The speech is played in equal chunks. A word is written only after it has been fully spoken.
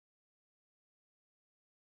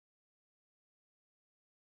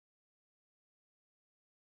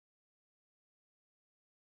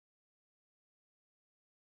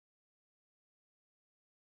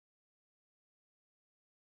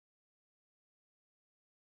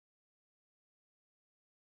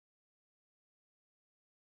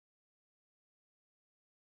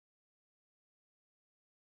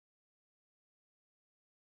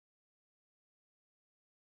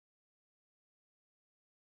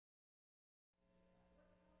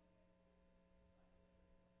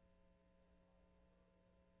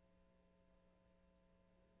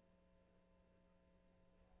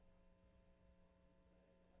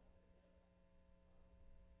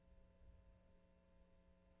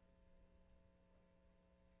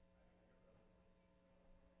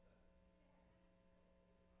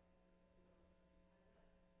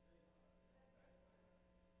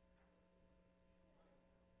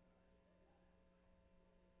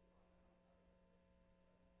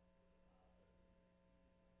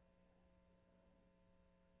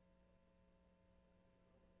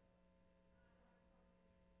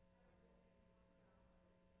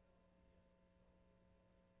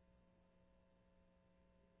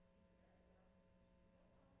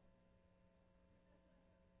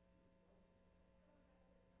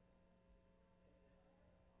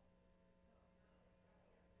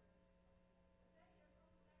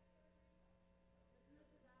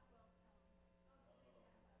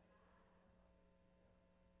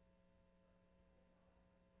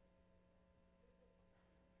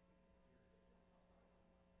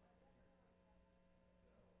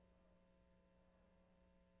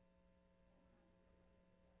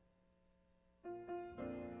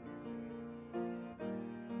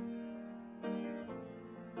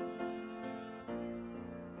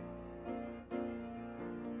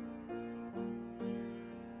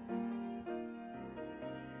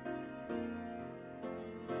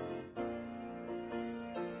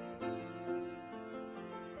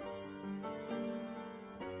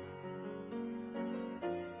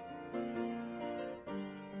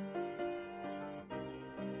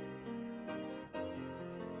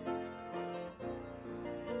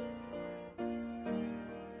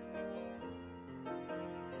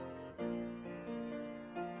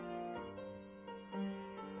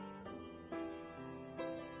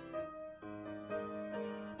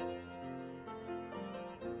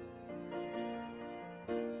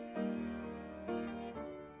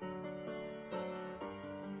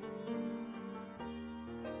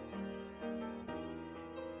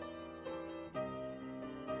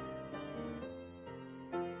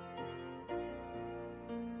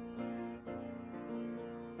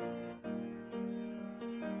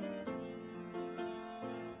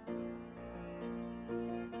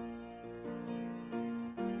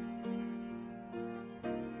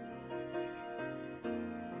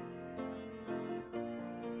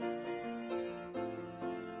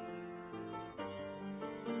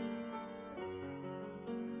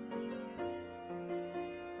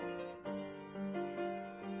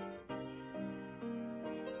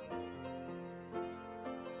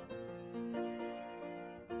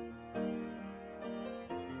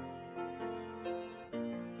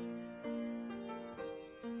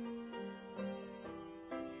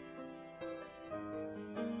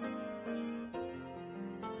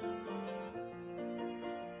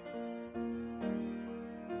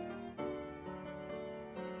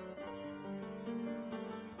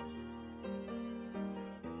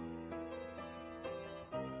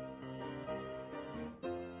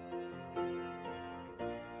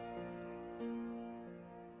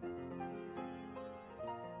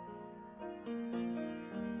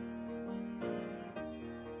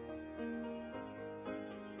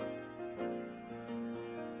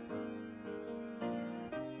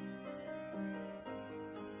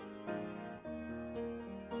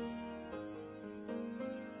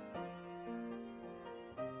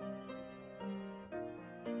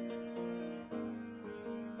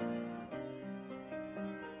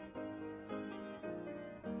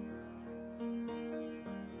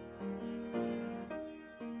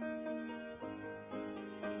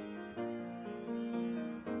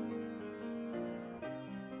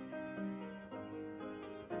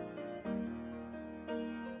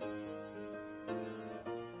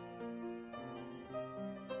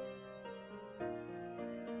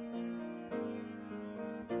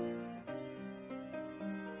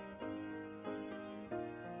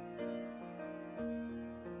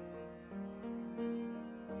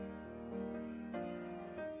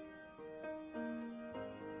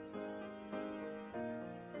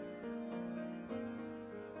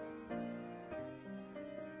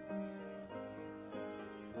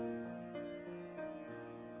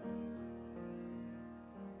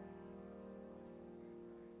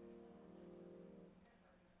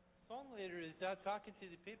is out talking to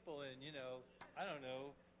the people and, I don't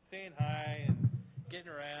know, saying hi and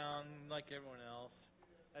getting around like everyone else.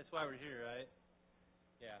 That's why we're here, right?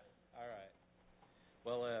 Yeah, all right.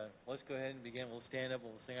 Well, let's go ahead and begin. We'll stand up.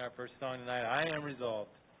 We'll sing our first song tonight. I Am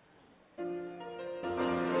Resolved.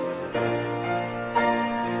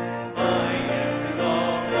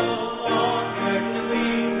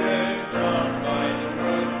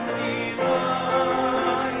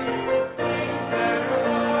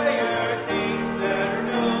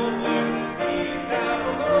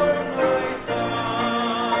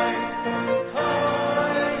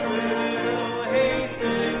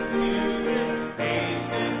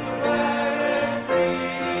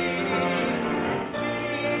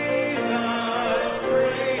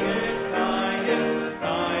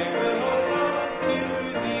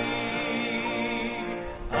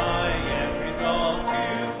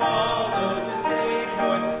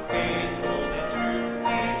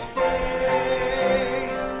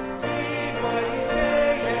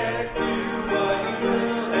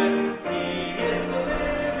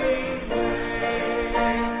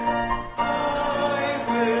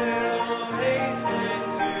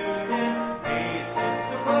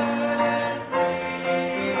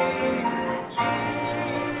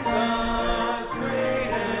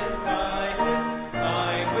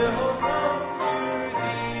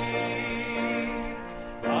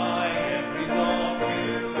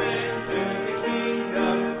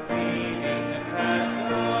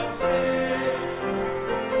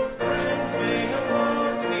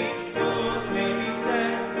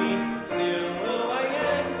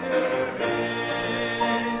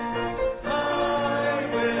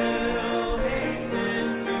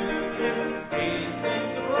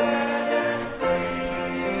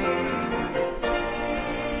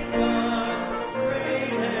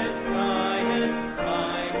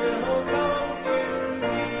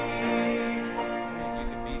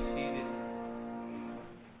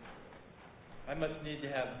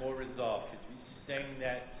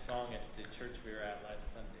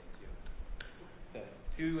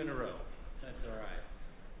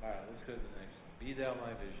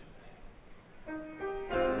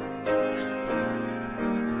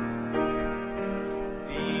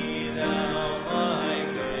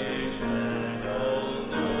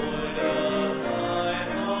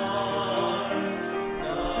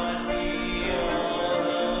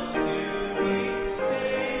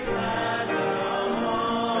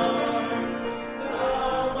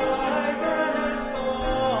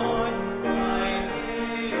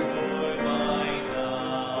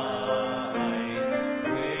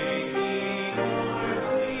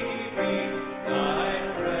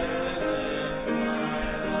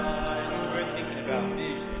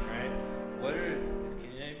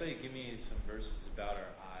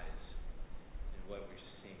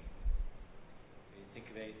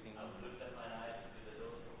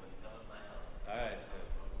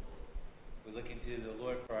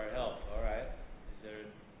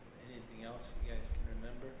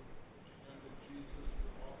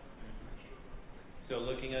 So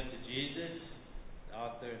looking unto Jesus, the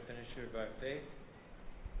author and finisher of our faith.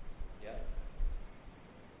 Yeah.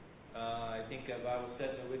 I think I will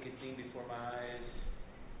set no wicked thing before my eyes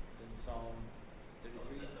in Psalm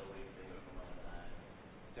 33. Don't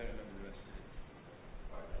remember the rest of it.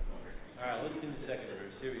 Alright, let's do the second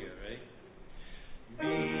verse. Here we go, ready?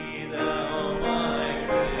 Be thou my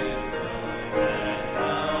wisdom, and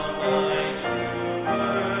thou my true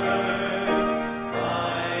word.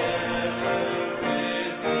 I am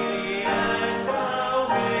with thee, and thou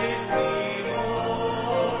with me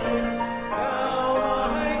more. Thou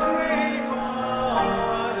my great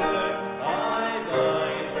Father, I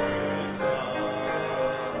thy first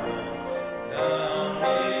love. Thou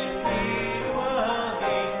with me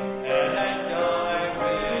dwelling, and I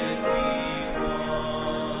with thee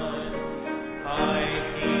one.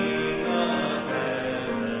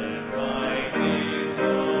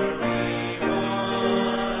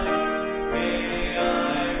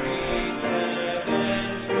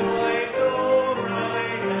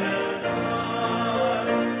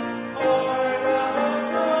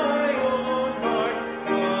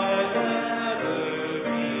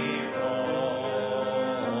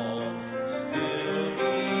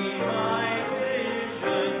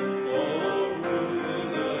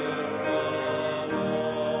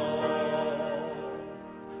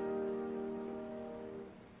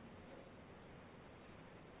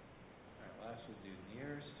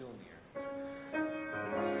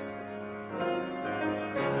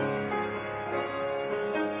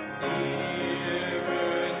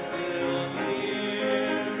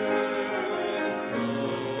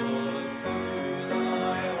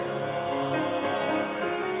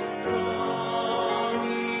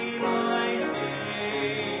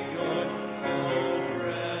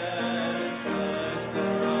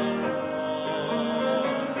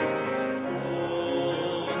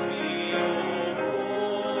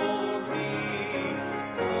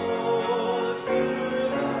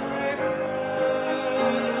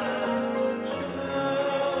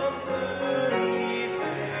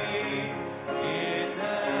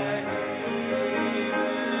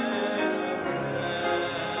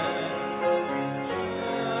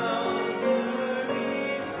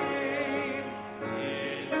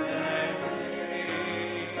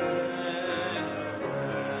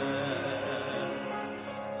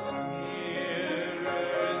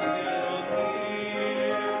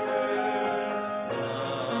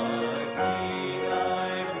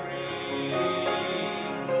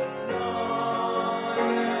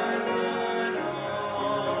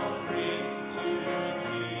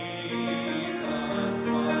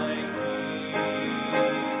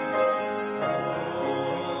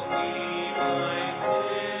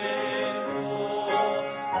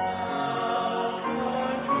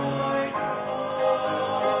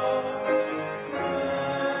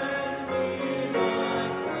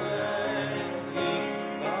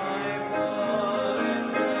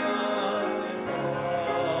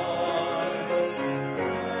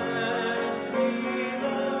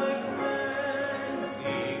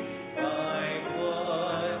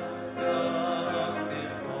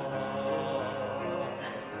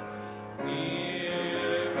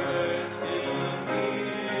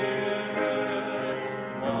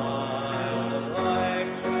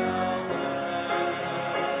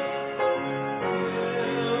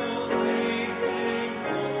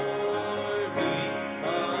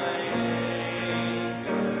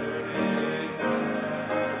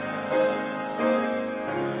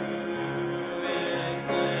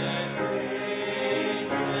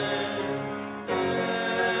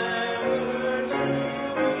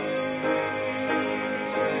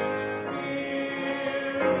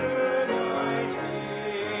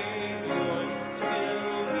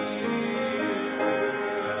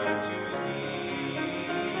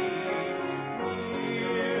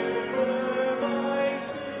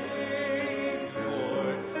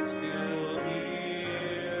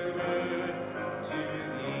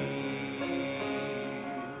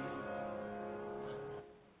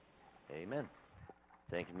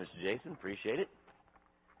 Jason. Appreciate it.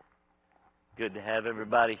 Good to have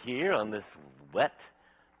everybody here on this wet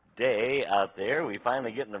day out there. We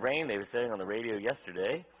finally get in the rain. They were saying on the radio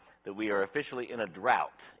yesterday that we are officially in a drought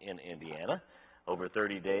in Indiana. Over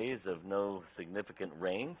 30 days of no significant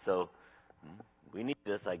rain, so we need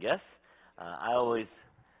this, I guess. I always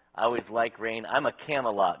like rain. I'm a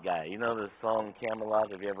Camelot guy. You know the song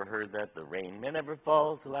Camelot? Have you ever heard that? The rain may never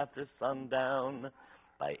fall till after sundown.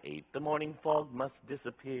 By 8 the morning fog must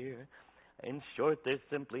disappear. In short, there's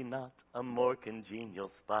simply not a more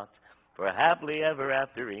congenial spot for a happily ever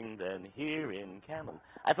aftering than here in Camelot.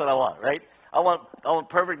 That's what I want, right? I want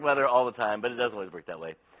perfect weather all the time, but it doesn't always work that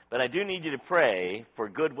way. But I do need you to pray for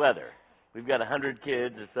good weather. We've got 100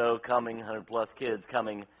 kids or so coming, 100-plus kids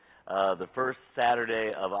coming the first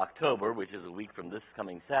Saturday of October, which is a week from this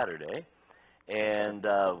coming Saturday. And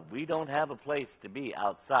we don't have a place to be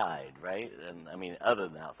outside, right? And I mean, other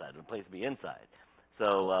than outside, a place to be inside.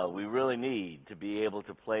 So we really need to be able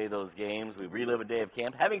to play those games. We relive a day of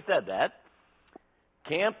camp. Having said that,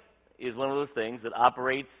 camp is one of those things that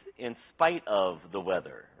operates in spite of the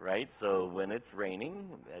weather, right? So when it's raining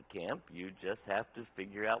at camp, you just have to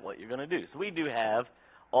figure out what you're going to do. So we do have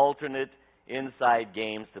alternate inside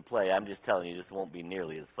games to play. I'm just telling you, this won't be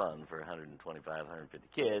nearly as fun for 125, 150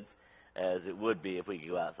 kids as it would be if we could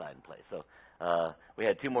go outside and play. So we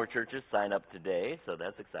had 2 more churches sign up today, so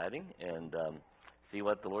that's exciting, and see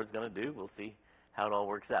what the Lord's going to do. We'll see how it all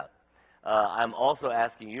works out. I'm also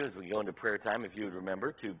asking you, as we go into prayer time, if you would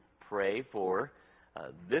remember to pray for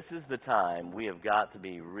this is the time we have got to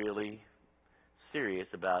be really serious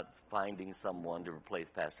about finding someone to replace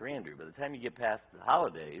Pastor Andrew. By the time you get past the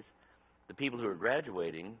holidays, the people who are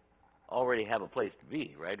graduating already have a place to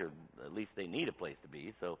be, right? Or at least they need a place to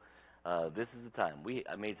be. So this is the time.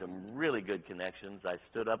 I made some really good connections. I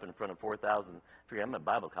stood up in front of 4,000. I'm at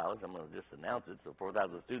Bible college. I'm going to just announce it. So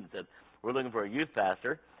 4,000 students said, we're looking for a youth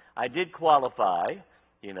pastor. I did qualify,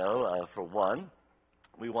 for one.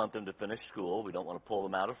 We want them to finish school. We don't want to pull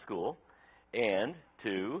them out of school. And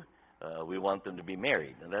 2, we want them to be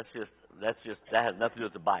married. And that has nothing to do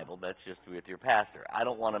with the Bible. That's just with your pastor. I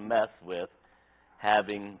don't want to mess with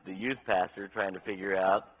having the youth pastor trying to figure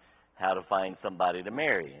out how to find somebody to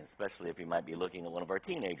marry, especially if he might be looking at one of our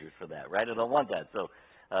teenagers for that, right? I don't want that. So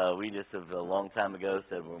we just have a long time ago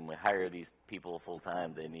said when we hire these people full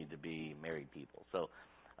time, they need to be married people. So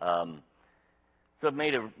I've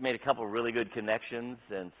made a couple of really good connections,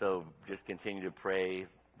 and so just continue to pray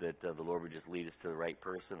that the Lord would just lead us to the right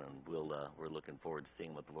person, and we're looking forward to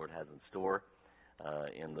seeing what the Lord has in store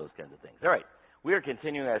in those kinds of things. All right, we are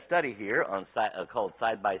continuing our study here on called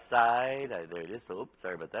Side by Side. There it is. So,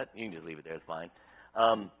 sorry about that. You can just leave it there. It's fine.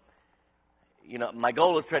 My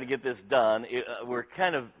goal is to try to get this done.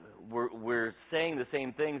 We're saying the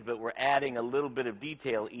same things, but we're adding a little bit of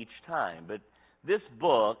detail each time. But this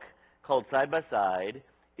book called Side by Side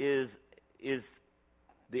is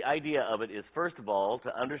the idea of it is, first of all,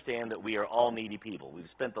 to understand that we are all needy people. We've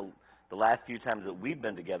spent the last few times that we've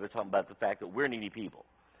been together talking about the fact that we're needy people.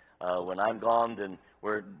 When I'm gone, then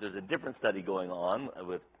there's a different study going on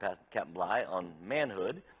with Captain Bly on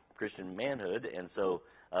manhood, Christian manhood, and so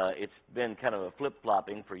it's been kind of a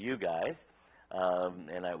flip-flopping for you guys,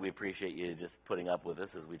 and we appreciate you just putting up with us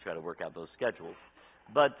as we try to work out those schedules.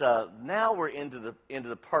 But now we're into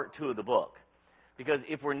the part 2 of the book. Because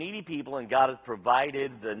if we're needy people and God has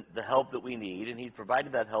provided the help that we need, and He's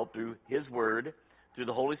provided that help through His Word, through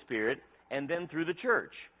the Holy Spirit, and then through the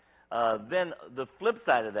church, then the flip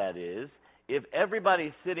side of that is, if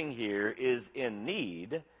everybody sitting here is in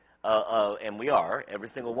need, and we are,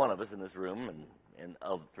 every single one of us in this room and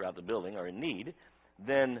throughout the building are in need,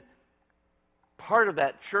 then part of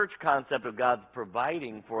that church concept of God's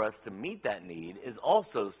providing for us to meet that need is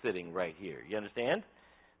also sitting right here. You understand?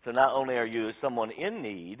 So not only are you someone in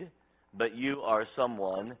need, but you are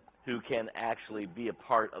someone who can actually be a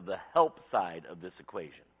part of the help side of this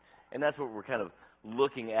equation. And that's what we're kind of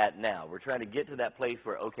looking at now. We're trying to get to that place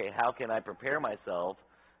where, okay, how can I prepare myself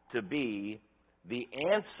to be the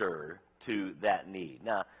answer to that need?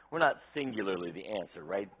 Now, we're not singularly the answer,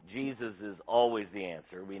 right? Jesus is always the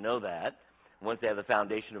answer. We know that. Once they have the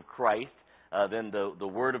foundation of Christ, then the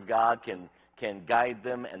Word of God can guide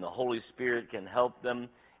them, and the Holy Spirit can help them,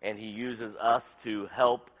 and He uses us to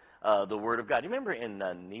help the Word of God. You remember in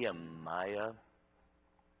Nehemiah?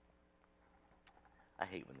 I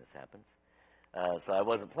hate when this happens. So I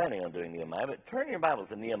wasn't planning on doing Nehemiah, but turn your Bibles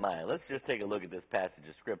to Nehemiah. Let's just take a look at this passage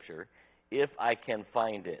of Scripture, if I can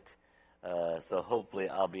find it. So hopefully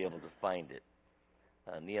I'll be able to find it.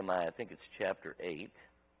 Nehemiah, I think it's chapter 8.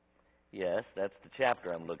 Yes, that's the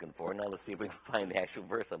chapter I'm looking for. Now let's see if we can find the actual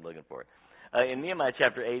verse I'm looking for. In Nehemiah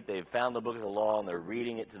chapter 8, they've found the book of the law, and they're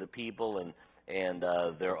reading it to the people, and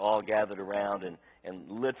they're all gathered around, and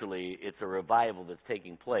literally it's a revival that's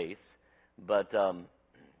taking place. But and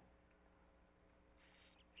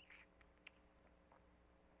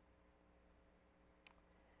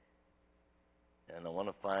I want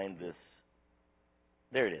to find this.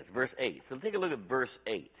 There it is, verse 8. So take a look at verse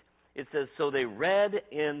 8. It says, so they read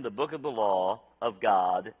in the book of the law of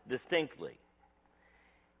God distinctly.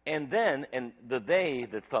 And then, and the they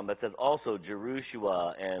that's talking about says also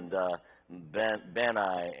Jerushua and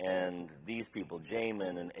Bani and these people,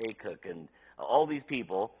 Jamin and Akuk and all these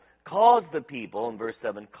people, caused the people, in verse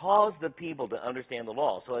 7, caused the people to understand the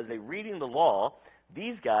law. So as they're reading the law,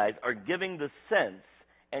 these guys are giving the sense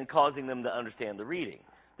and causing them to understand the reading.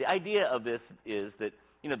 The idea of this is that,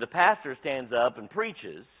 the pastor stands up and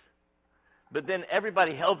preaches, but then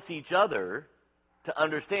everybody helps each other to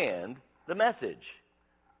understand the message.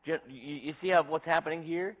 You see what's happening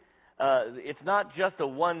here? It's not just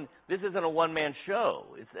this isn't a one-man show.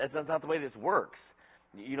 That's not the way this works.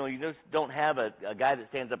 You just don't have a guy that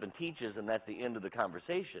stands up and teaches, and that's the end of the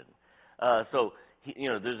conversation.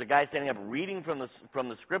 There's a guy standing up reading from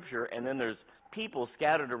the scripture, and then there's people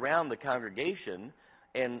scattered around the congregation,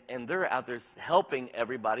 and they're out there helping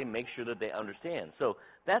everybody make sure that they understand. So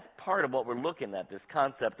that's part of what we're looking at, this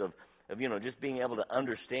concept of just being able to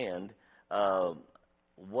understand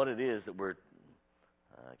what it is that we're.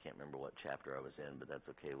 I can't remember what chapter I was in, but that's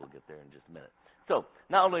okay. We'll get there in just a minute. So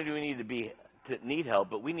not only do we need to need help,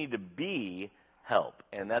 but we need to be help,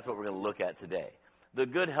 and that's what we're going to look at today. The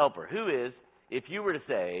good helper. Who is, if you were to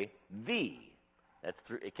say the, that's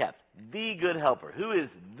it caps, the good helper. Who is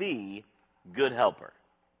the good helper?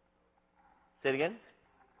 Say it again.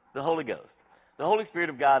 The Holy Ghost. The Holy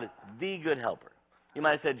Spirit of God is the good helper. You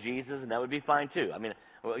might have said Jesus, and that would be fine too. I mean,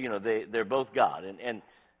 they're both God, and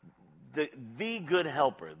the good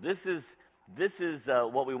helper. This is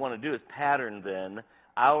what we want to do is pattern then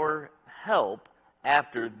our help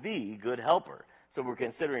after the good helper. So we're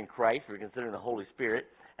considering Christ, we're considering the Holy Spirit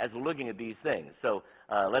as we're looking at these things. So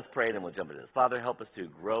let's pray, and then we'll jump into this. Father, help us to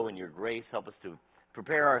grow in your grace. Help us to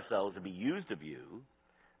prepare ourselves to be used of you,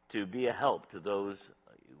 to be a help to those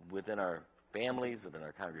within our families, within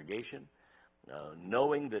our congregation,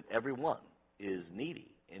 knowing that everyone is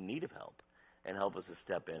in need of help, and help us to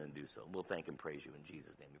step in and do so. We'll thank and praise you in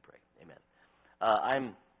Jesus' name we pray. Amen.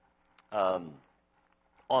 I'm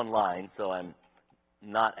online, so I'm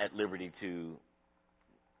not at liberty to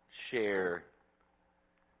share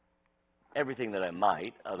everything that I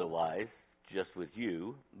might otherwise just with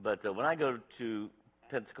you. But when I go to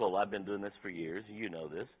Pensacola, I've been doing this for years. You know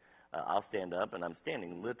this. I'll stand up, and I'm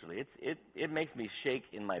standing literally. It makes me shake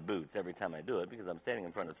in my boots every time I do it because I'm standing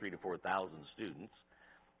in front of 3,000 to 4,000 students,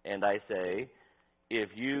 and I say, if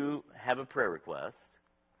you have a prayer request,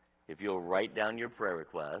 if you'll write down your prayer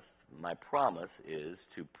request, my promise is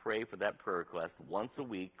to pray for that prayer request once a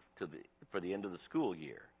week for the end of the school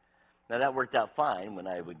year. Now that worked out fine when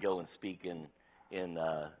I would go and speak in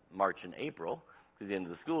March and April, because the end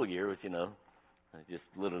of the school year was just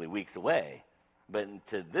literally weeks away. But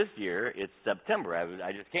to this year, it's September.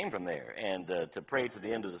 I just came from there. And to pray to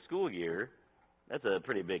the end of the school year, that's a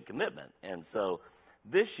pretty big commitment. And so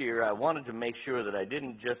this year, I wanted to make sure that I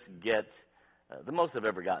didn't just get, the most I've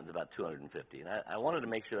ever gotten is about 250. And I wanted to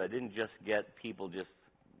make sure that I didn't just get people just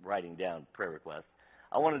writing down prayer requests.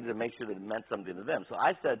 I wanted to make sure that it meant something to them. So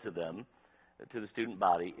I said to them, to the student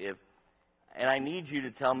body, and I need you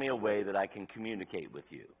to tell me a way that I can communicate with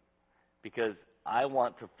you, because I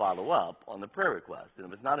want to follow up on the prayer request. And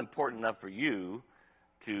if it's not important enough for you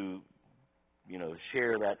to,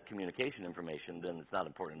 share that communication information, then it's not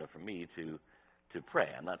important enough for me to pray.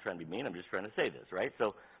 I'm not trying to be mean. I'm just trying to say this, right?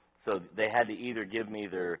 So they had to either give me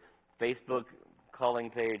their Facebook calling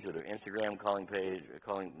page or their Instagram calling page or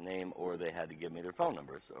calling name, or they had to give me their phone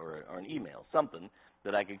numbers or an email, something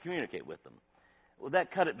that I could communicate with them. Well,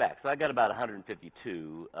 that cut it back. So I got about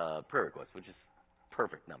 152 prayer requests, which is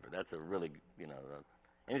perfect number. That's a really,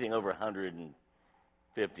 anything over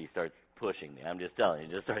 150 starts pushing me. I'm just telling you,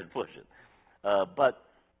 it just starts pushing. But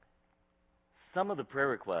some of the prayer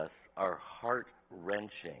requests are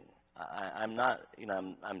heart-wrenching. I'm not,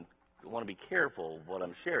 I want to be careful of what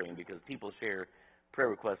I'm sharing, because people share prayer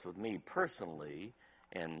requests with me personally,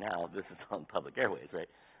 and now this is on public airways, right?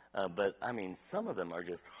 But, some of them are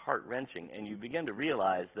just heart-wrenching, and you begin to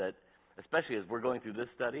realize that, especially as we're going through this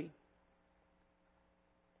study,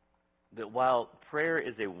 that while prayer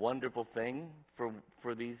is a wonderful thing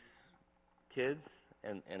for these kids,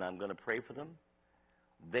 and I'm going to pray for them,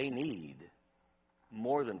 they need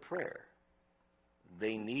more than prayer.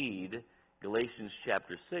 They need, Galatians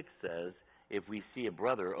chapter 6 says, if we see a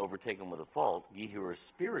brother overtaken with a fault, ye who are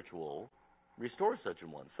spiritual, restore such a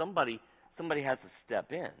one. Somebody has to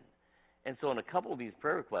step in. And so in a couple of these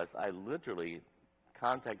prayer requests, I literally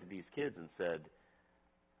contacted these kids and said,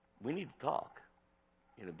 we need to talk,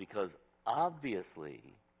 because obviously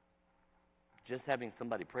just having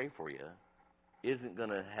somebody pray for you isn't going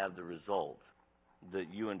to have the result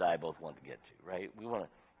that you and I both want to get to, right? We want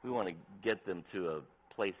to get them to a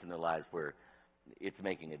place in their lives where it's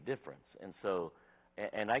making a difference. And so,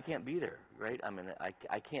 and I can't be there, right? I mean,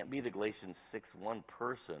 I can't be the Galatians 6:1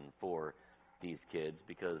 person for these kids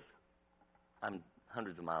because I'm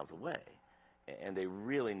hundreds of miles away. And they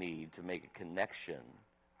really need to make a connection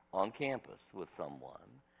on campus with someone.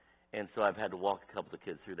 And so I've had to walk a couple of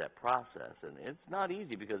kids through that process. And it's not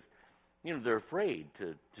easy because, they're afraid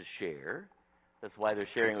to share. That's why they're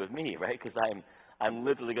sharing with me, right? Because I'm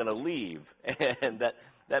literally going to leave. And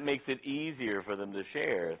that makes it easier for them to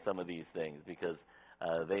share some of these things because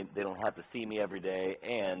they don't have to see me every day.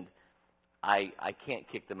 And I can't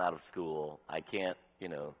kick them out of school. I can't,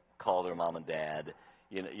 call their mom and dad.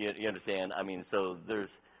 You understand? I mean, so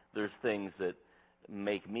there's things that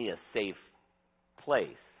make me a safe place.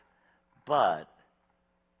 But,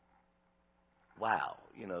 wow,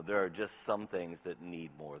 there are just some things that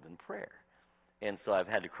need more than prayer. And so I've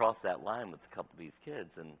had to cross that line with a couple of these kids,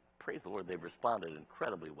 and praise the Lord, they've responded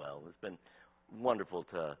incredibly well. It's been wonderful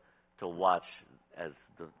to watch as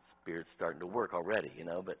the Spirit's starting to work already,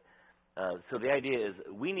 But so the idea is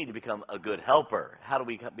we need to become a good helper. How do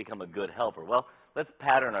we become a good helper? Well, let's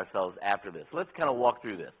pattern ourselves after this. Let's kind of walk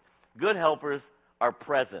through this. Good helpers are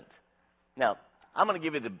present. Now, I'm going to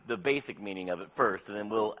give you the basic meaning of it first, and then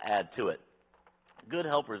we'll add to it. Good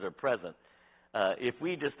helpers are present. If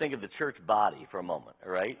we just think of the church body for a moment,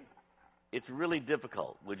 all right, it's really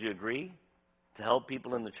difficult, would you agree, to help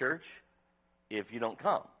people in the church if you don't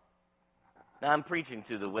come? Now, I'm preaching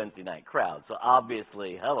to the Wednesday night crowd, so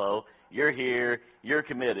obviously, hello, you're here, you're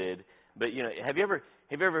committed, but, have you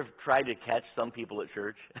ever tried to catch some people at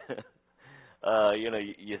church?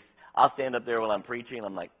 I'll stand up there while I'm preaching, and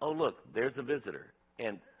I'm like, oh, look, there's a visitor.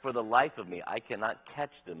 And for the life of me, I cannot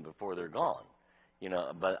catch them before they're gone.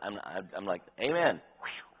 But I'm like, amen.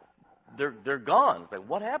 They're gone. It's like,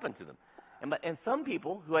 what happened to them? And some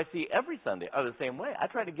people who I see every Sunday are the same way. I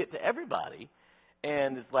try to get to everybody,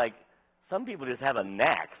 and it's like some people just have a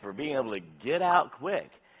knack for being able to get out quick,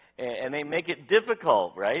 and they make it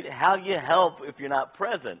difficult, right? How do you help if you're not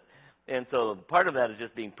present? And so part of that is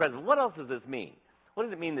just being present. What else does this mean? What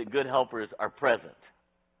does it mean that good helpers are present?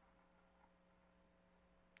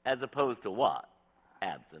 As opposed to what?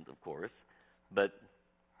 Absent, of course. But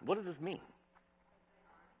what does this mean?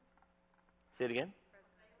 Say it again.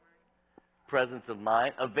 Presence of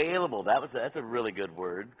mind. Available. That's a really good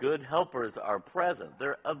word. Good helpers are present.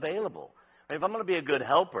 They're available. If I'm going to be a good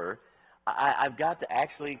helper, I've got to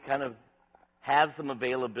actually kind of have some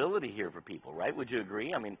availability here for people, right? Would you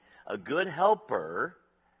agree? I mean, a good helper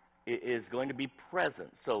is going to be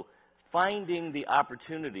present. So finding the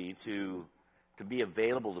opportunity to be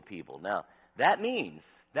available to people. Now, that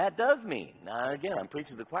does mean, now again, I'm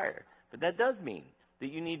preaching to the choir, but that does mean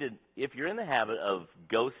that you need to, if you're in the habit of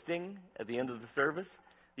ghosting at the end of the service,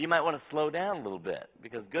 you might want to slow down a little bit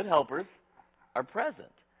because good helpers are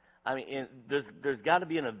present. I mean, there's got to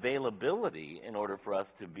be an availability in order for us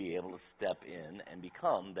to be able to step in and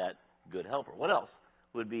become that good helper. What else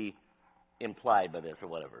would be implied by this or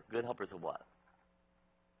whatever? Good helpers are what?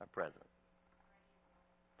 Are present.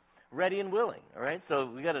 Ready and willing, all right? So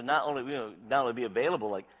we got to not only be available,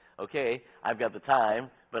 like, okay, I've got the time,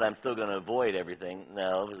 but I'm still going to avoid everything.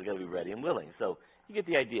 No, we've got to be ready and willing. So you get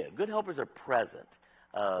the idea. Good helpers are present.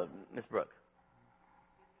 Ms. Brooke.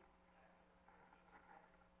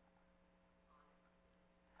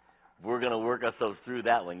 We're going to work ourselves through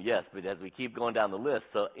that one, yes, but as we keep going down the list,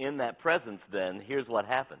 so in that presence then, here's what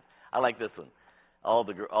happens. I like this one. All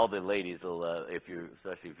the ladies will,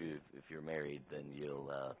 especially if you're married, then you'll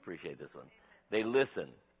appreciate this one. They listen.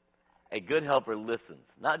 A good helper listens.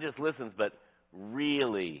 Not just listens, but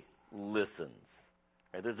really listens.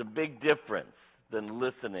 Right? There's a big difference than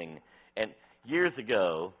listening. And years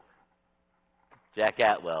ago, Jack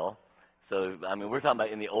Atwell, so, I mean, we're talking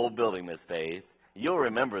about in the old building, Miss Faith. You'll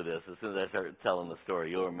remember this as soon as I start telling the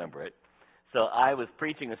story. You'll remember it. So I was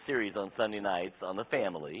preaching a series on Sunday nights on the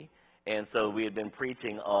family, and so we had been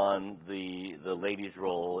preaching on the lady's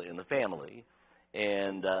role in the family.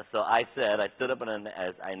 And so I stood up and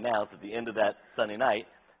as I announced at the end of that Sunday night,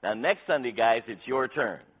 now next Sunday, guys, it's your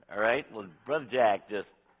turn, all right? Well, Brother Jack just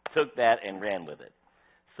took that and ran with it.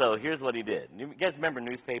 So here's what he did. You guys remember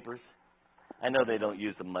newspapers? I know they don't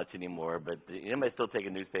use them much anymore, but anybody still take a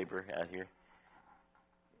newspaper out here?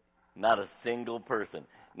 Not a single person.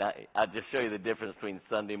 Now, I'll just show you the difference between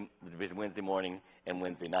Wednesday morning and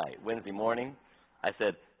Wednesday night. Wednesday morning, I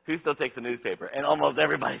said, who still takes the newspaper? And almost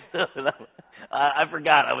everybody still. I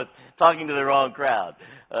forgot. I was talking to the wrong crowd.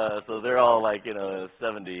 So they're all like,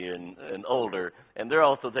 70 and older, and they're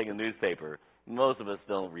all still taking the newspaper. Most of us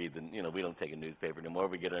don't read we don't take a newspaper anymore.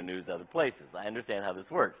 We get our news other places. I understand how this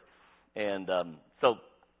works. And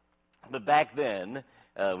but back then,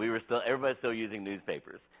 everybody's still using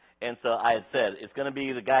newspapers. And so I had said, it's going to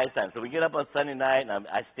be the guys' time. So we get up on Sunday night, and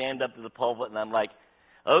I stand up to the pulpit, and I'm like,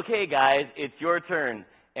 okay, guys, it's your turn.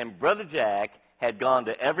 And Brother Jack had gone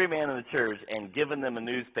to every man in the church and given them a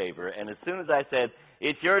newspaper. And as soon as I said,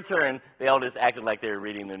 it's your turn, they all just acted like they were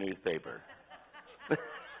reading the newspaper.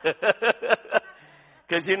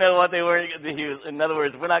 Because you know what they were? In other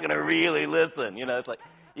words, we're not going to really listen. It's like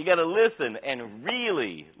you got to listen and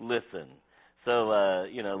really listen. So,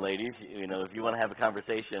 ladies, if you want to have a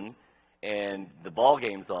conversation and the ball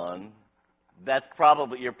game's on,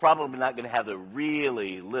 you're probably not going to have the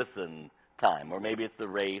really listen time. Or maybe it's the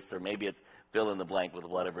race, or maybe it's fill in the blank with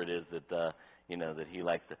whatever it is that, that he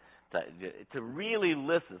likes to really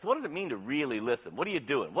listen. So what does it mean to really listen? What are you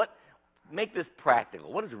doing? Make this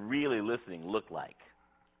practical. What does really listening look like?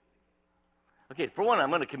 Okay, for one, I'm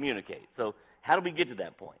going to communicate. So how do we get to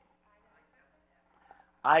that point?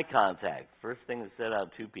 Eye contact. First thing that said out of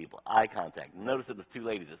two people. Eye contact. Notice it was two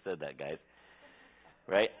ladies that said that, guys.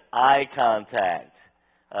 Right? Eye contact.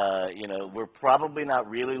 We're probably not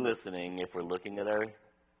really listening if we're looking at our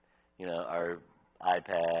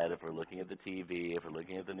iPad, if we're looking at the TV, if we're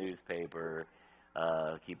looking at the newspaper.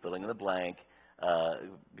 Keep filling in the blank.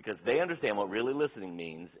 Because they understand what really listening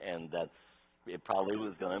means, and it probably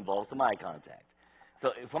was going to involve some eye contact. So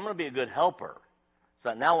if I'm going to be a good helper,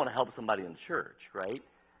 so now I want to help somebody in the church, right?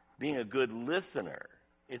 Being a good listener,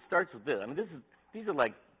 it starts with this. I mean, these are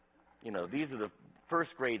the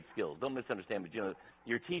first grade skills. Don't misunderstand, but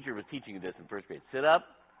your teacher was teaching you this in first grade. Sit up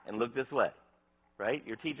and look this way, right?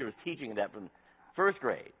 Your teacher was teaching you that from first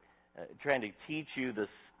grade, trying to teach you the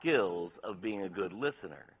skills of being a good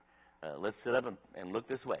listener. Let's sit up and look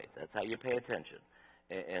this way. That's how you pay attention.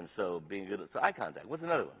 And so being good. So eye contact. What's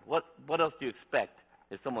another one? What else do you expect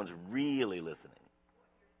if someone's really listening?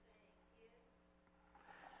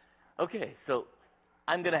 Okay, so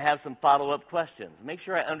I'm going to have some follow-up questions. Make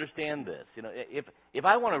sure I understand this. If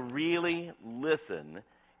I want to really listen,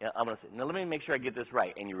 I'm going to say, now let me make sure I get this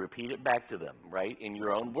right. And you repeat it back to them, right, in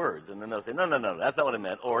your own words. And then they'll say, no, that's not what I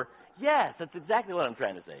meant. Or, yes, that's exactly what I'm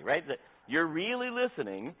trying to say, right? That you're really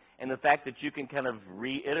listening, and the fact that you can kind of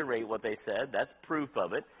reiterate what they said, that's proof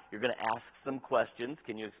of it. You're going to ask some questions.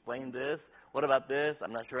 Can you explain this? What about this?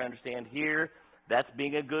 I'm not sure I understand here. That's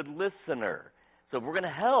being a good listener. So if we're going to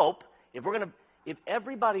help, if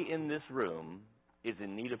everybody in this room is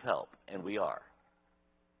in need of help, and we are,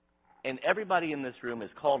 and everybody in this room is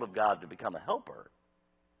called of God to become a helper,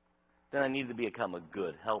 then I need to become a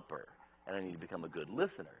good helper, and I need to become a good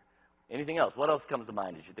listener. Anything else? What else comes to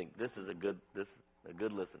mind as you think this is a good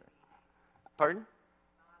listener? Pardon?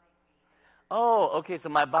 Oh, okay, so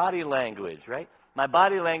my body language, right? My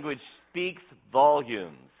body language speaks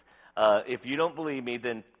volumes. If you don't believe me,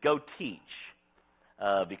 then go teach.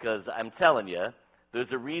 Because I'm telling you,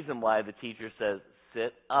 there's a reason why the teacher says,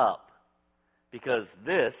 sit up. Because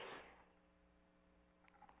this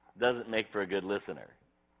doesn't make for a good listener.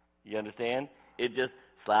 You understand? It just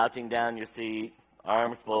slouching down your seat,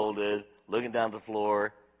 arms folded, looking down the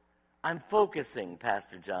floor. I'm focusing,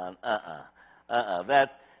 Pastor John.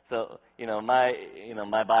 That's so.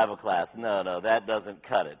 My Bible class. No, that doesn't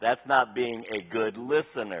cut it. That's not being a good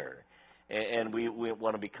listener. And we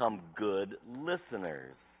want to become good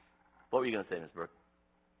listeners. What were you going to say, Ms. Brooke?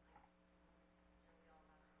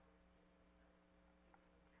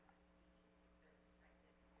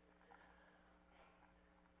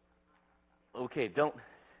 Okay,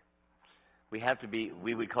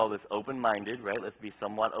 we would call this open-minded, right? Let's be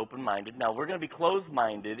somewhat open-minded. Now, we're going to be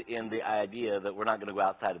closed-minded in the idea that we're not going to go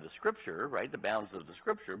outside of the Scripture, right, the bounds of the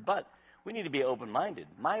Scripture, but we need to be open-minded.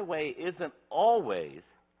 My way isn't always,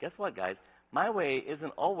 guess what, guys? My way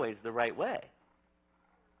isn't always the right way.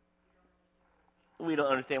 We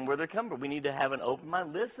don't understand where they're coming from. We need to have an open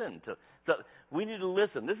mind. So we need to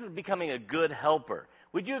listen. This is becoming a good helper.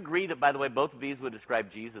 Would you agree that, by the way, both of these would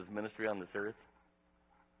describe Jesus' ministry on this earth?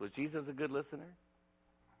 Was Jesus a good listener?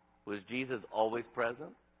 Was Jesus always present?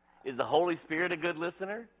 Is the Holy Spirit a good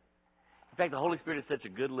listener? In fact, the Holy Spirit is such a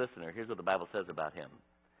good listener. Here's what the Bible says about him.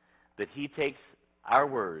 That he takes our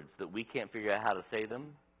words that we can't figure out how to say them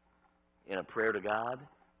in a prayer to God,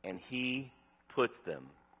 and he puts them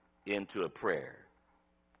into a prayer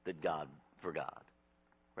for God,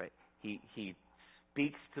 right? he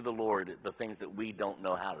speaks to the Lord the things that we don't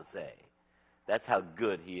know how to say. That's how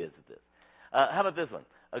good he is at this. How about this one?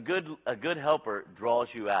 A good helper draws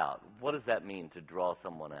you out. What does that mean, to draw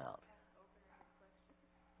someone out?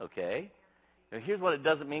 Okay. Now, here's what it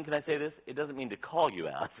doesn't mean. Can I say this? It doesn't mean to call you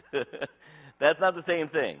out. That's not the same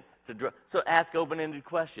thing. So ask open-ended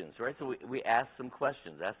questions, right? So we ask some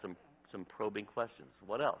questions, ask some probing questions.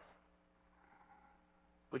 What else?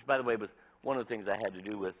 Which, by the way, was one of the things I had to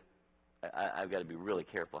do with. I've got to be really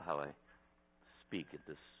careful how I speak at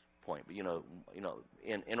this point. But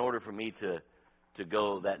in order for me to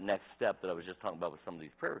go that next step that I was just talking about with some of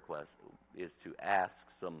these prayer requests, is to ask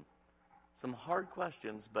some hard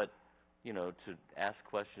questions, but to ask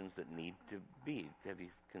questions that need to be. Have you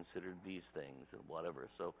considered these things and whatever?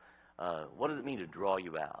 So, what does it mean to draw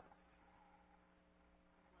you out?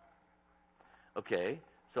 Okay,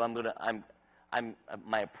 so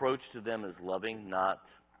my approach to them is loving, not,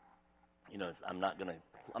 I'm not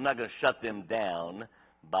gonna shut them down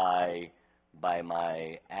by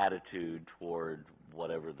my attitude toward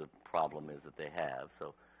whatever the problem is that they have.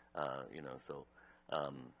 So,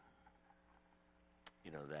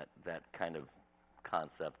 that kind of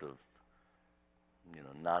concept of,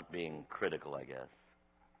 not being critical, I guess.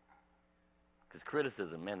 Because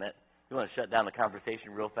criticism, man, you want to shut down the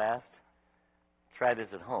conversation real fast? Try this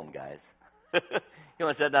at home, guys. You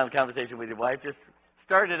want to shut down the conversation with your wife? Just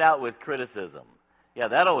start it out with criticism. Yeah,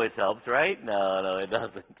 that always helps, right? No, it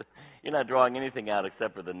doesn't. You're not drawing anything out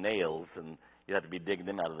except for the nails, and you have to be digging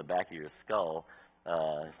them out of the back of your skull.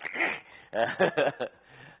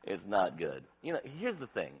 It's not good. Here's the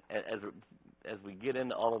thing. As we get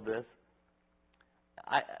into all of this,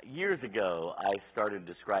 years ago, I started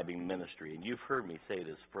describing ministry, and you've heard me say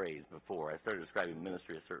this phrase before. I started describing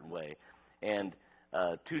ministry a certain way, and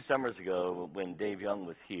 2 summers ago, when Dave Young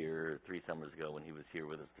was here, 3 summers ago when he was here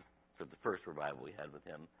with us for the first revival we had with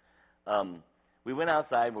him, we went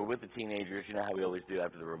outside. We're with the teenagers. You know how we always do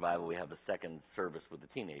after the revival. We have a second service with the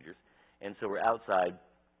teenagers, and so we're outside,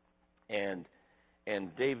 and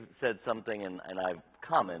Dave said something, and I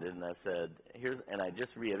commented, and I said, and I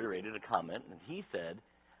just reiterated a comment, and he said,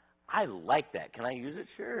 I like that. Can I use it?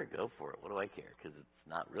 Sure, go for it. What do I care? Because it's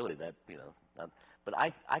not really that, but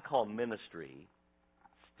I call ministry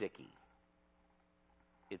sticky.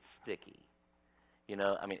 It's sticky.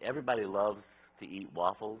 Everybody loves to eat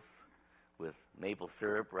waffles with maple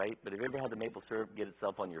syrup, right? But have you ever had the maple syrup get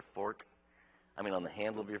itself on your fork? On the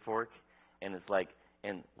handle of your fork? And it's like,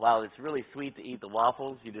 and while it's really sweet to eat the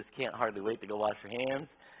waffles, you just can't hardly wait to go wash your hands.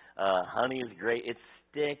 Honey is great. It's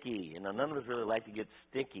sticky. None of us really like to get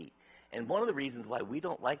sticky. And one of the reasons why we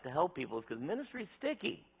don't like to help people is because ministry is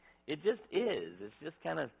sticky. It just is. It's just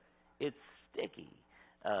kind of, it's sticky.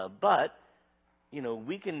 But,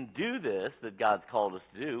 we can do this that God's called us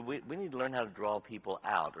to do. We need to learn how to draw people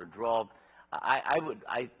out, or draw.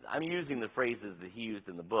 I'm using the phrases that he used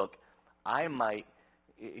in the book. I might,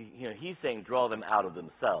 he's saying draw them out of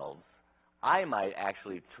themselves. I might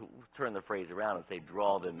actually turn the phrase around and say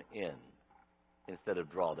draw them in instead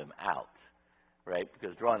of draw them out, right?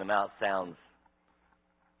 Because drawing them out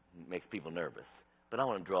makes people nervous. But I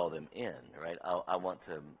want to draw them in, right? I want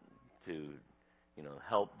to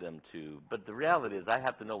help them to. But the reality is, I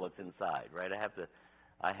have to know what's inside, right?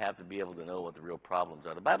 I have to be able to know what the real problems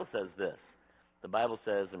are. The Bible says this. The Bible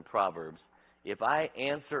says in Proverbs, if I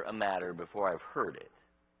answer a matter before I've heard it,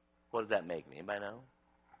 what does that make me? Anybody know?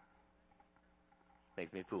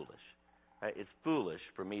 Makes me foolish, right? It's foolish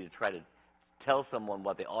for me to try to tell someone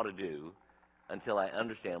what they ought to do until I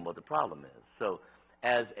understand what the problem is. So,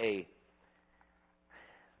 I'm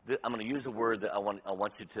going to use a word that I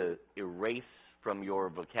want you to erase from your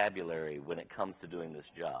vocabulary when it comes to doing this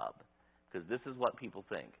job, because this is what people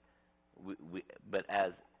think. But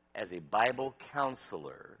as a Bible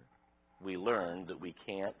counselor, we learn that we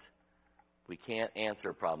can't answer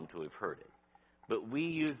a problem until we've heard it. But we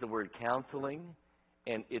use the word counseling,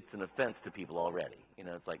 and it's an offense to people already.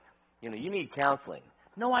 It's like, you need counseling.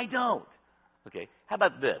 No, I don't. Okay, how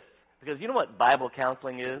about this? Because you know what Bible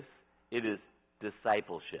counseling is? It is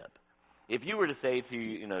discipleship. If you were to say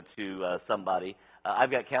to somebody,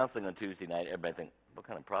 I've got counseling on Tuesday night, everybody thinks, what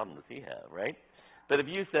kind of problem does he have, right? But if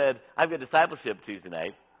you said, I've got discipleship Tuesday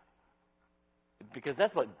night, because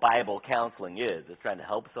that's what Bible counseling is. It's trying to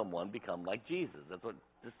help someone become like Jesus. That's what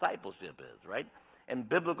discipleship is, right? And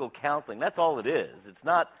biblical counseling, that's all it is. It's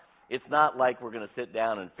not like we're going to sit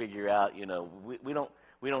down and figure out, we don't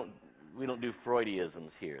do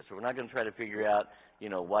Freudianisms here. So we're not going to try to figure out,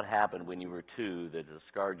 what happened when you were 2 that has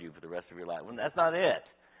scarred you for the rest of your life. Well, that's not it.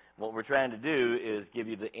 What we're trying to do is give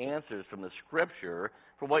you the answers from the Scripture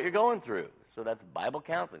for what you're going through. So that's Bible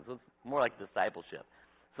counseling. So more like discipleship.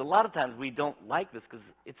 So a lot of times we don't like this because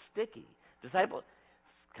it's sticky.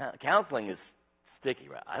 Counseling is sticky,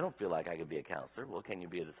 right? I don't feel like I could be a counselor. Well, can you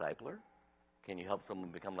be a discipler? Can you help someone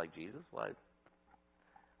become like Jesus? Well,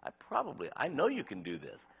 I know you can do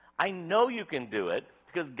this. I know you can do it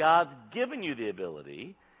because God's given you the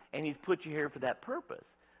ability, and He's put you here for that purpose.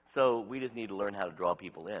 So we just need to learn how to draw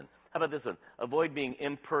people in. How about this one? Avoid being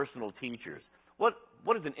impersonal teachers. What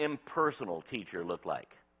does an impersonal teacher look like?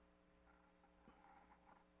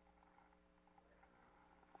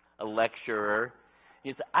 A lecturer.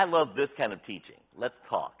 You say, I love this kind of teaching. Let's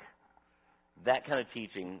talk. That kind of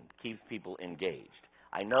teaching keeps people engaged.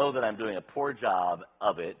 I know that I'm doing a poor job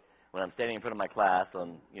of it when I'm standing in front of my class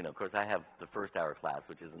on, of course I have the first hour class,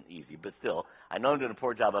 which isn't easy, but still, I know I'm doing a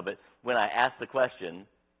poor job of it when I ask the question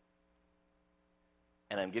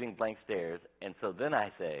and I'm getting blank stares, and so then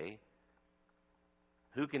I say,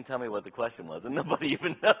 who can tell me what the question was? And nobody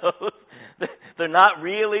even knows. They're not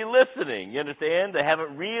really listening, you understand? They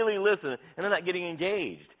haven't really listened, and they're not getting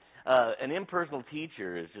engaged. An impersonal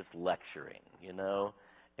teacher is just lecturing,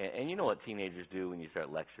 And you know what teenagers do when you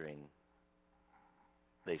start lecturing?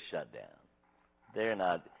 They shut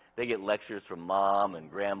down. They get lectures from mom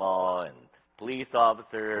and grandma and police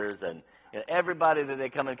officers and everybody that they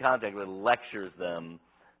come in contact with lectures them.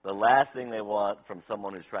 The last thing they want from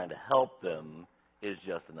someone who's trying to help them is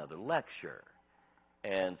just another lecture.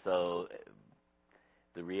 And so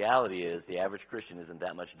the reality is the average Christian isn't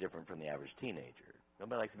that much different from the average teenager.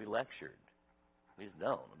 Nobody likes to be lectured. We just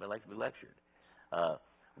don't. Nobody likes to be lectured.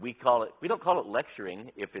 We don't call it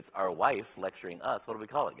lecturing if it's our wife lecturing us. What do we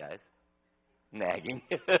call it, guys? Nagging.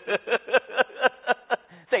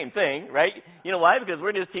 Same thing, right? You know why? Because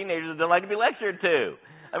we're just teenagers that don't like to be lectured to.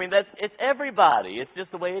 I mean, it's everybody. It's just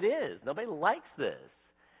the way it is. Nobody likes this.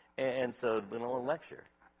 And so we don't want to lecture.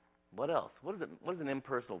 What else? What does an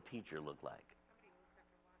impersonal teacher look like?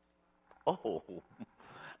 Oh,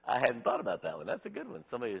 I hadn't thought about that one. That's a good one.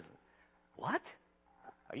 Somebody's, what?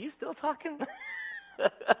 Are you still talking?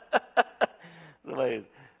 Somebody's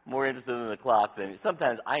more interested in the clock than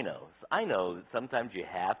sometimes I know that sometimes you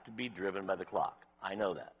have to be driven by the clock. I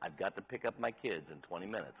know that. I've got to pick up my kids in 20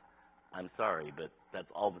 minutes. I'm sorry, but that's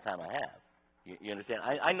all the time I have. You understand?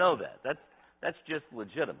 I know that. That's just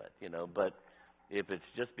legitimate, but if it's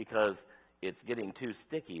just because it's getting too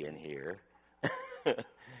sticky in here,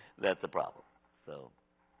 that's a problem. So,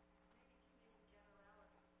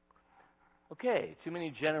 okay, too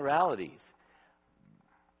many generalities.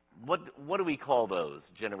 What do we call those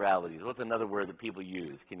generalities? What's another word that people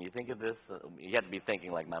use? Can you think of this? You have to be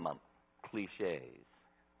thinking like my mom. Cliches.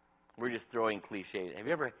 We're just throwing cliches. Have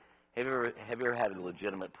you ever had a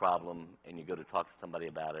legitimate problem and you go to talk to somebody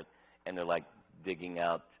about it and they're like digging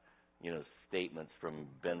out, statements from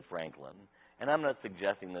Ben Franklin? And I'm not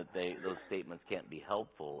suggesting that those statements can't be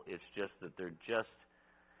helpful. It's just that they're just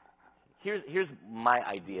here's my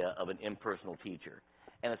idea of an impersonal teacher,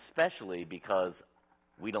 and especially because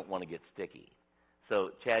we don't want to get sticky.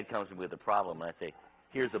 So Chad comes to me with a problem, and I say,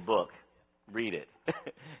 here's a book. Read it.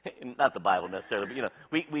 Not the Bible necessarily, but,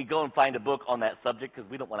 we go and find a book on that subject because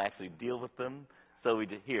we don't want to actually deal with them. So we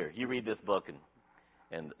just, here, you read this book,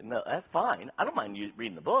 and no, that's fine. I don't mind you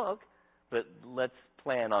reading the book, but let's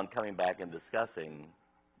plan on coming back and discussing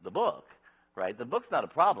the book, right? The book's not a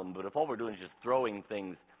problem, but if all we're doing is just throwing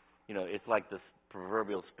things, it's like this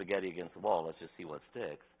proverbial spaghetti against the wall. Let's just see what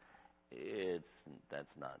sticks. That's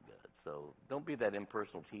not good. So don't be that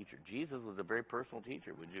impersonal teacher. Jesus was a very personal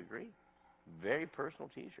teacher. Would you agree? Very personal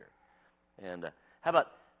teacher. And how about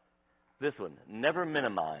this one? Never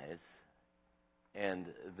minimize. And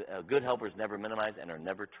good helpers never minimize and are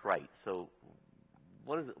never trite. So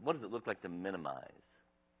what does it look like to minimize?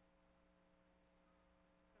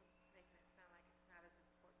 Making it sound like it's not as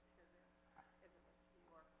important to them as it was to you.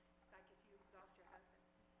 Or like if you lost your husband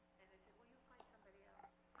and they said, well, you'll find somebody else.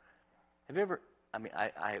 Have you ever,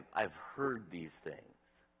 I've heard these things.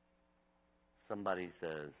 Somebody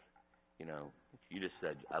says, you just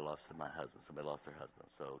said, I lost my husband. Somebody lost their husband.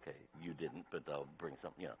 So, okay, you didn't, but I'll bring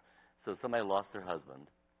something, So somebody lost their husband,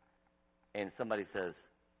 and somebody says,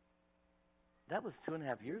 that was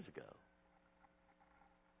 2.5 years ago.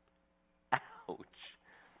 Ouch.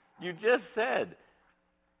 You just said,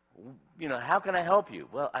 how can I help you?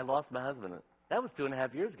 Well, I lost my husband. That was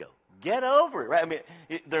 2.5 years ago. Get over it, right?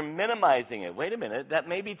 They're minimizing it. Wait a minute. That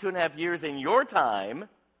may be 2.5 years in your time,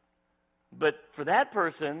 but for that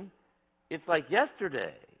person, it's like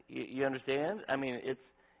yesterday. You understand?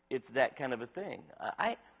 It's that kind of a thing.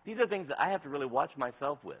 These are things that I have to really watch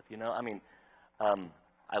myself with.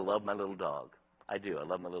 I love my little dog. I do. I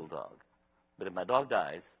love my little dog. But if my dog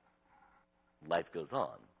dies, life goes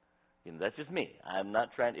on. You know, that's just me. I'm not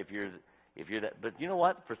trying. If you're that, but you know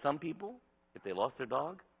what? For some people, if they lost their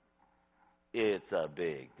dog, it's a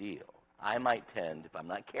big deal. I might tend, if I'm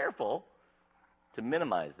not careful, to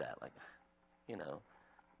minimize that. Like, you know,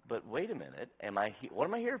 but wait a minute. What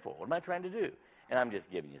am I here for? What am I trying to do? And I'm just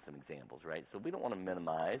giving you some examples, right? So we don't want to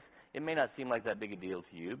minimize. It may not seem like that big a deal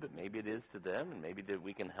to you, but maybe it is to them, and maybe that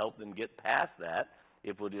we can help them get past that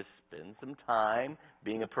if we'll just spend some time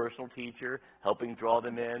being a personal teacher, helping draw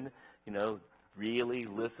them in, you know, really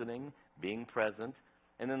listening, being present.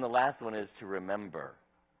 And then the last one is to remember.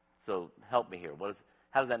 So help me here.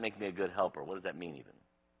 How does that make me a good helper? What does that mean even?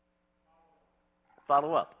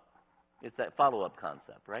 Follow up. It's that follow-up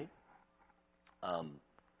concept, right?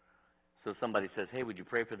 So somebody says, hey, would you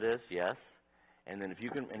pray for this? Yes. And then if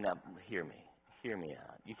you can, and now hear me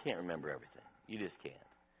out. You can't remember everything. You just can't.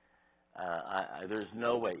 There's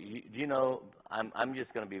no way. Do you know, I'm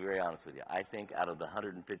just going to be very honest with you. I think out of the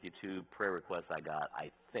 152 prayer requests I got,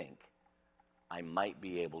 I think I might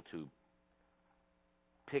be able to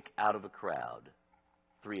pick out of a crowd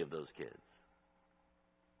 3 of those kids.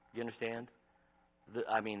 Do you understand?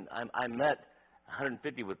 I met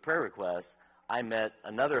 150 with prayer requests. I met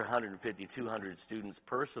another 150, 200 students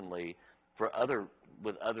personally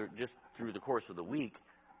just through the course of the week.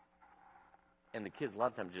 And the kids a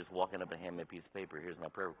lot of times just walking up and handing me a piece of paper. Here's my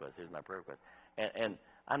prayer request. Here's my prayer request. And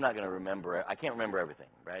I'm not going to remember. I can't remember everything,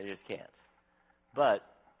 right? I just can't. But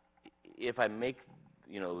if I make,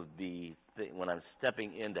 you know, when I'm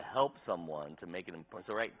stepping in to help someone to make it important.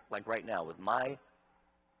 So right now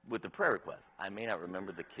with the prayer request, I may not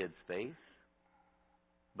remember the kid's face,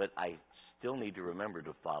 but I still need to remember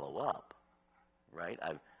to follow up, right?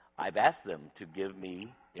 I've asked them to give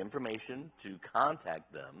me information to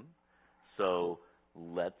contact them, so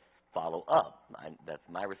let's follow up. That's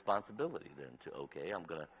my responsibility then I'm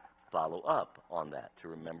going to follow up on that, to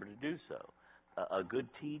remember to do so. A good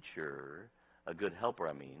teacher, a good helper,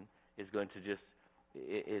 is going to just,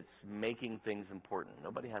 it's making things important.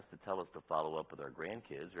 Nobody has to tell us to follow up with our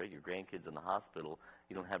grandkids, right? Your grandkids in the hospital,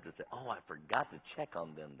 you don't have to say, oh, I forgot to check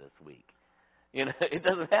on them this week. You know, it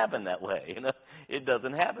doesn't happen that way. You know, it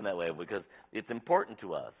doesn't happen that way because it's important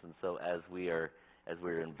to us. And so as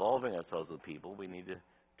we're involving ourselves with people, we need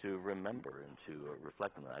to remember and to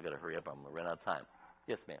reflect on that. I got to hurry up. I'm going to run out of time.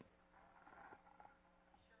 Yes, ma'am.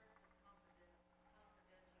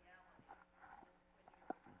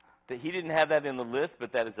 He didn't have that in the list,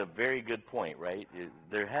 but that is a very good point, right?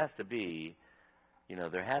 There has to be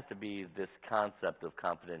this concept of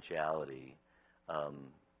confidentiality.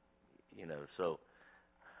 So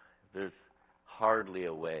there's hardly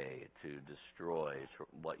a way to destroy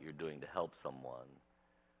what you're doing to help someone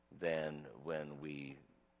than when we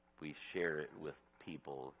share it with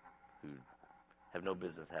people who have no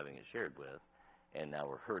business having it shared with, and now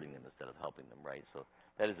we're hurting them instead of helping them, right? So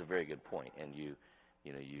that is a very good point, and you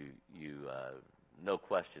no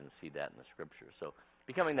question see that in the Scripture. So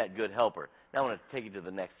becoming that good helper. Now I want to take you to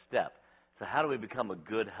the next step. So how do we become a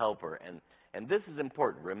good helper? And this is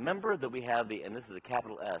important. Remember that we have and this is a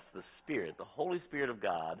capital S, the Spirit, the Holy Spirit of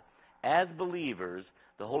God. As believers,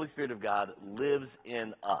 the Holy Spirit of God lives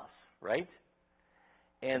in us, right?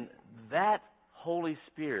 And that Holy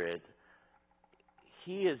Spirit,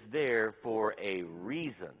 He is there for a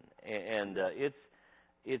reason. And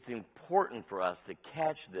it's important for us to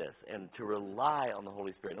catch this and to rely on the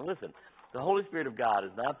Holy Spirit. Now listen, the Holy Spirit of God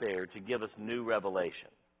is not there to give us new revelation,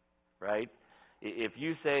 right? If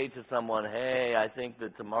you say to someone, hey, I think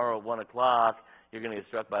that tomorrow at 1 o'clock you're going to get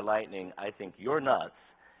struck by lightning, I think you're nuts,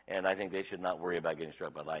 and I think they should not worry about getting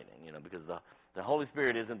struck by lightning, because the Holy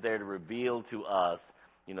Spirit isn't there to reveal to us,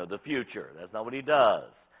 the future. That's not what He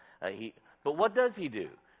does. But what does He do?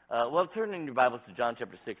 Well, turn in your Bibles to John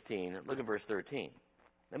chapter 16. Look at verse 13.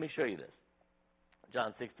 Let me show you this.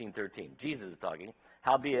 John 16:13. Jesus is talking.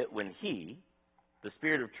 Howbeit, when He, the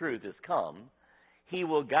Spirit of truth, is come, He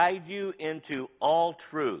will guide you into all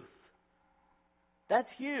truth. That's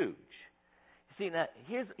huge. See, now,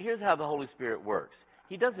 here's how the Holy Spirit works.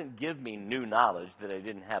 He doesn't give me new knowledge that I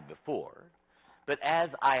didn't have before. But as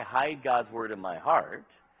I hide God's Word in my heart,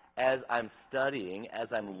 as I'm studying, as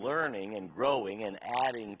I'm learning and growing and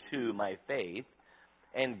adding to my faith,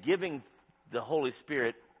 and giving the Holy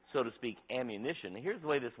Spirit, so to speak, ammunition. Here's the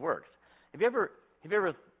way this works. Have you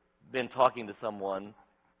ever been talking to someone,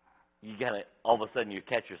 you all of a sudden you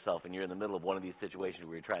catch yourself and you're in the middle of one of these situations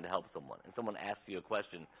where you're trying to help someone, and someone asks you a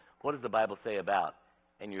question, what does the Bible say about?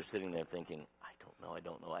 And you're sitting there thinking, I don't know.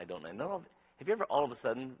 No, have you ever all of a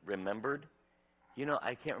sudden remembered,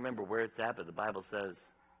 I can't remember where it's at, but the Bible says,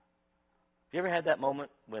 have you ever had that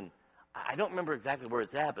moment when, I don't remember exactly where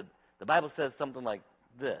it's at, but the Bible says something like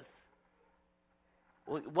this,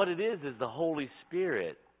 what it is the Holy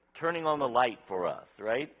Spirit turning on the light for us,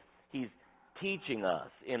 right? He's teaching us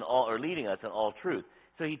in all, or leading us in all truth.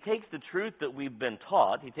 So he takes the truth that we've been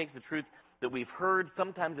taught, he takes the truth that we've heard.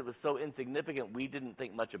 Sometimes it was so insignificant we didn't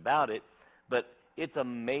think much about it, but it's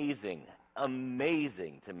amazing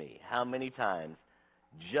to me how many times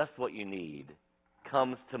just what you need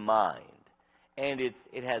comes to mind. And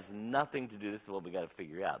it has nothing to do, this is what we got to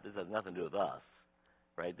figure out, this has nothing to do with us,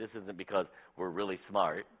 right? This isn't because we're really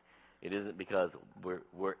smart. It isn't because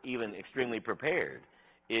we're even extremely prepared.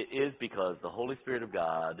 It is because the Holy Spirit of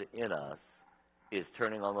God in us is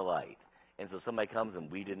turning on the light. And so somebody comes and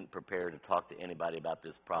we didn't prepare to talk to anybody about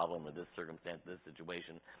this problem or this circumstance, this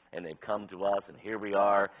situation, and they've come to us, and here we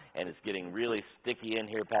are, and it's getting really sticky in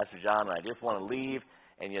here, Pastor John, and I just want to leave,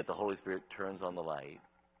 and yet the Holy Spirit turns on the light.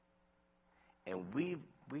 And we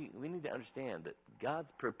need to understand that God's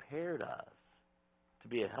prepared us to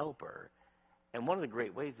be a helper. And one of the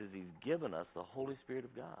great ways is he's given us the Holy Spirit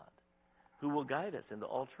of God who will guide us into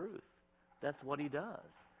all truth. That's what he does.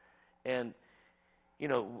 And, you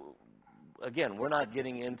know, again, we're not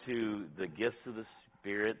getting into the gifts of the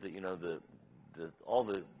Spirit, that, you know, all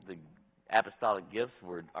the apostolic gifts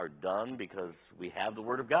are done because we have the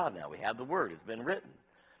Word of God now. We have the Word. It's been written.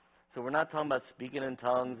 So we're not talking about speaking in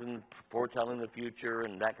tongues and foretelling the future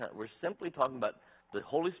and that kind of, we're simply talking about the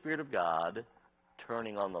Holy Spirit of God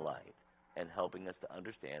turning on the light and helping us to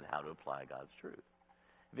understand how to apply God's truth.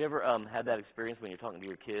 Have you ever had that experience when you're talking to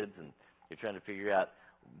your kids and you're trying to figure out,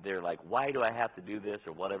 they're like, why do I have to do this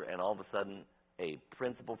or whatever, and all of a sudden a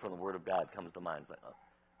principle from the Word of God comes to mind. It's like, oh,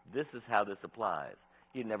 this is how this applies.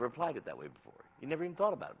 You never applied it that way before. You never even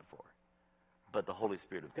thought about it before. But the Holy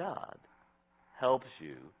Spirit of God helps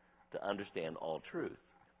you to understand all truth.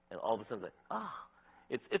 And all of a sudden, it's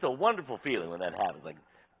like, it's a wonderful feeling when that happens. Like,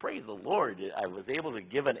 praise the Lord, I was able to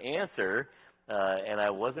give an answer, and I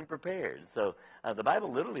wasn't prepared. So the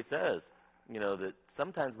Bible literally says, you know, that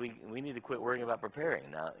sometimes we need to quit worrying about preparing.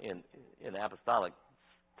 Now, in apostolic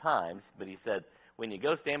times, but he said, when you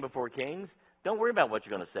go stand before kings, don't worry about what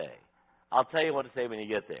you're going to say. I'll tell you what to say when you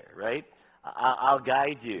get there, right? I'll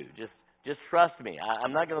guide you. Just trust me.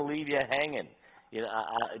 I'm not going to leave you hanging. You know,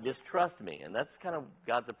 just trust me. And that's kind of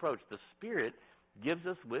God's approach. The Spirit gives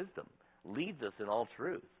us wisdom, leads us in all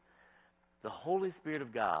truth. The Holy Spirit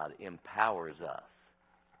of God empowers us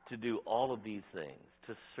to do all of these things,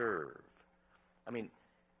 to serve. I mean,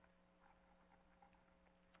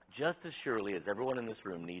 just as surely as everyone in this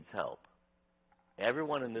room needs help,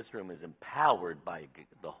 everyone in this room is empowered by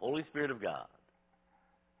the Holy Spirit of God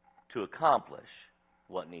to accomplish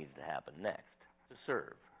what needs to happen next, to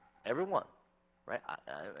serve. Everyone, right?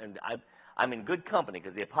 I'm in good company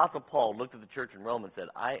because the Apostle Paul looked at the church in Rome and said,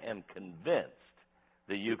 I am convinced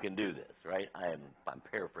that you can do this, right? I'm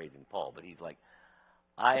paraphrasing Paul, but he's like,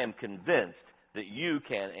 I am convinced that you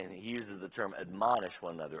can, and he uses the term admonish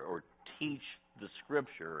one another or teach the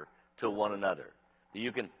Scripture to one another. That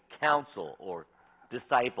you can counsel or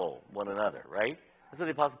disciple one another, right? That's what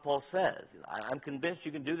the Apostle Paul says. I'm convinced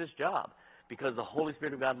you can do this job because the Holy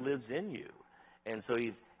Spirit of God lives in you. And so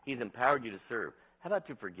he's empowered you to serve. How about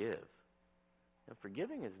to forgive? Now,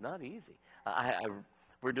 forgiving is not easy.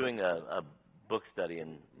 We're doing a book study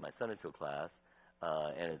in my Sunday school class,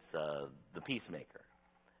 and it's The Peacemaker.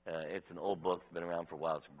 It's an old book. It's been around for a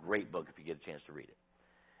while. It's a great book if you get a chance to read it.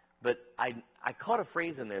 But I caught a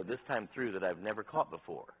phrase in there this time through that I've never caught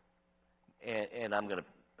before. And I'm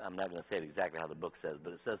not going to say it exactly how the book says,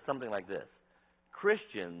 but it says something like this.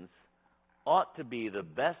 Christians ought to be the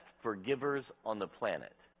best forgivers on the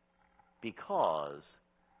planet because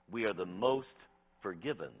we are the most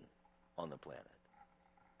forgiven on the planet.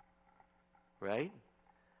 Right?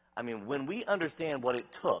 I mean, when we understand what it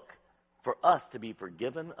took for us to be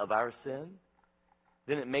forgiven of our sin,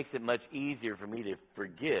 then it makes it much easier for me to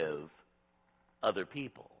forgive other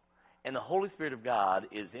people. And the Holy Spirit of God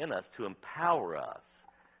is in us to empower us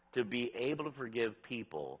to be able to forgive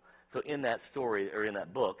people. So in that story, or in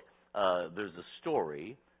that book, there's a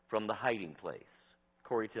story from The Hiding Place.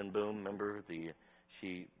 Corrie ten Boom, remember,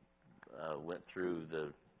 she went through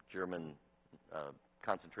the German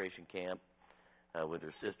concentration camp with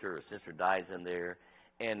her sister. Her sister dies in there.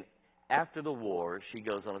 And after the war, she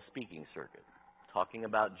goes on a speaking circuit, talking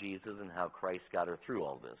about Jesus and how Christ got her through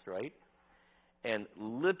all this, right? And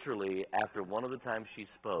literally, after one of the times she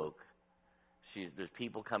spoke, there's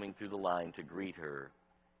people coming through the line to greet her,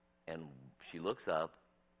 and she looks up,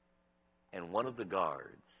 and one of the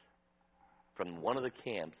guards from one of the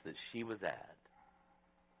camps that she was at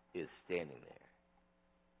is standing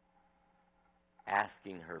there,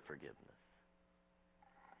 asking her forgiveness.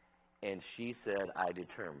 And she said, I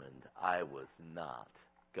determined I was not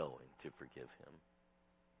going to forgive him.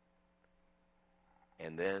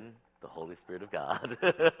 And then the Holy Spirit of God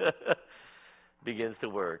begins to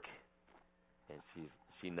work, and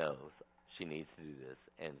she knows she needs to do this.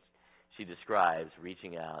 And she describes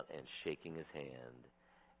reaching out and shaking his hand,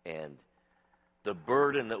 and the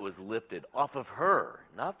burden that was lifted off of her,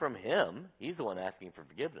 not from him. He's the one asking for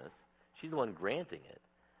forgiveness. She's the one granting it.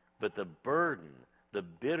 But the burden, the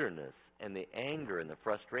bitterness, and the anger and the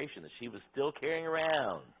frustration that she was still carrying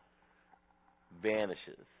around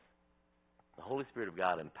vanishes. The Holy Spirit of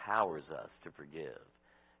God empowers us to forgive,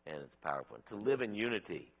 and it's powerful. To live in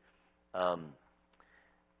unity.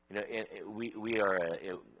 We are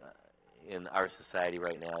in our society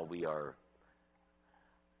right now. We are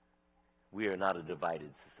not a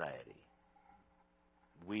divided society.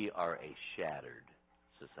 We are a shattered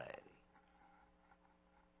society.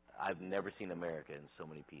 I've never seen America in so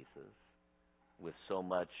many pieces, with so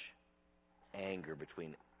much anger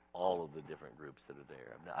between all of the different groups that are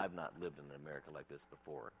there. I've not lived in America like this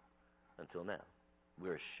before until now.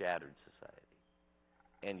 We're a shattered society.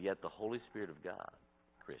 And yet the Holy Spirit of God,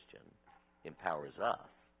 Christian, empowers us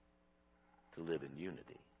to live in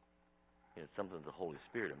unity. It's something the Holy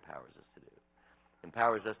Spirit empowers us to do.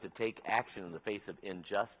 Empowers us to take action in the face of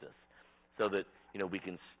injustice, so that we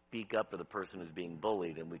can speak up for the person who's being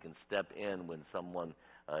bullied, and we can step in when someone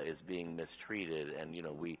is being mistreated, and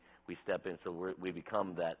we step in. So we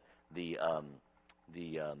become the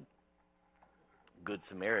good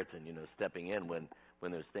Samaritan, stepping in when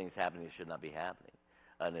there's things happening that should not be happening,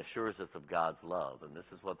 and assures us of God's love. And this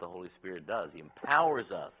is what the Holy Spirit does. He empowers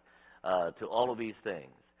us to all of these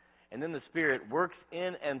things. And then the Spirit works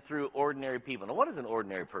in and through ordinary people. Now, what is an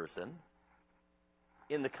ordinary person?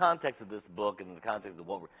 In the context of this book, and in the context of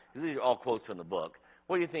what these are all quotes from the book,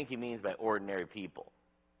 what do you think he means by ordinary people?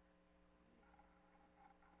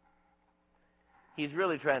 He's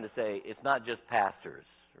really trying to say it's not just pastors,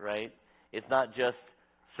 right? It's not just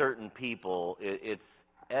certain people. It's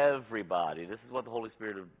everybody. This is what the Holy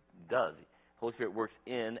Spirit does. The Holy Spirit works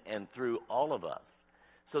in and through all of us.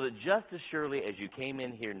 So that just as surely as you came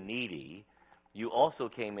in here needy, you also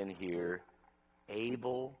came in here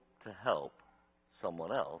able to help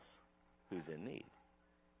someone else who's in need.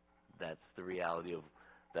 That's the reality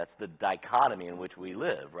that's the dichotomy in which we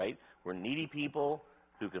live, right? We're needy people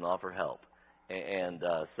who can offer help. And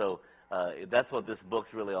so that's what this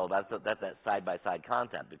book's really all about. That's that side-by-side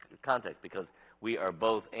context, because we are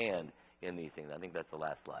both and in these things. I think that's the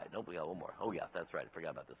last slide. Nope, we got one more. Oh, yeah, that's right. I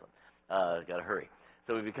forgot about this one. Got to hurry.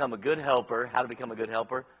 So we become a good helper. How to become a good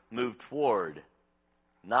helper? Move toward,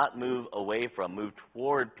 not move away from. Move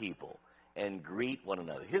toward people and greet one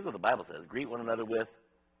another. Here's what the Bible says. Greet one another with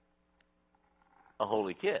a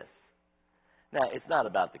holy kiss. Now, it's not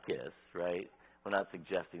about the kiss, right? We're not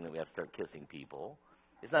suggesting that we have to start kissing people.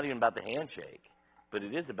 It's not even about the handshake. But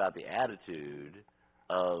it is about the attitude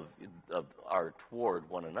of our toward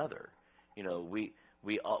one another.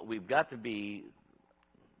 We've got to be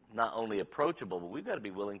not only approachable, but we've got to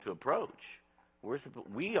be willing to approach. We're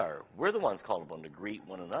the ones called upon to greet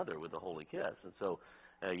one another with a holy kiss. And so,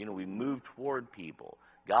 we move toward people.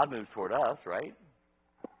 God moves toward us, right?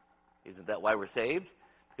 Isn't that why we're saved?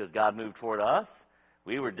 Because God moved toward us.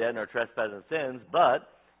 We were dead in our trespasses and sins, but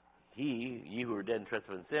ye who were dead in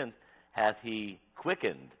trespasses and sins, hath he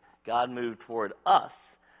quickened. God moved toward us.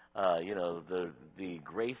 The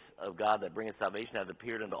grace of God that bringeth salvation hath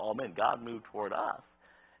appeared unto all men. God moved toward us.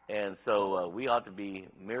 And so we ought to be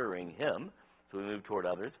mirroring him. So we move toward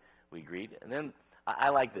others. We greet. And then I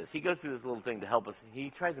like this. He goes through this little thing to help us.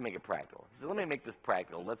 He tries to make it practical. He says, let me make this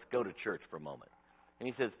practical. Let's go to church for a moment. And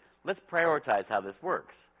he says, let's prioritize how this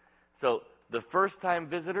works. So the first-time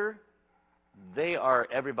visitor, they are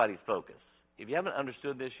everybody's focus. If you haven't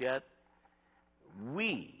understood this yet,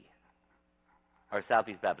 we are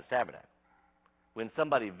Southeast Baptist Tabernacle. When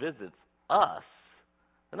somebody visits us,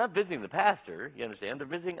 they're not visiting the pastor, you understand? They're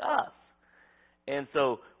visiting us. And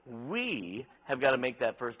so we have got to make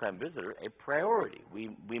that first-time visitor a priority.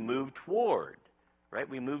 We move toward, right?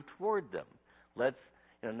 We move toward them.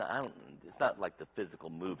 It's not like the physical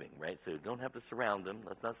moving, right? So you don't have to surround them.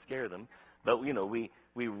 Let's not scare them. But,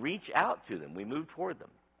 we reach out to them. We move toward them.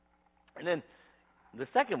 And then the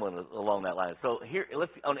second one along that line. So here,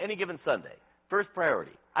 on any given Sunday, first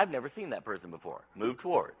priority. I've never seen that person before. Move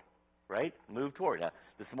toward, right? Move toward. Now,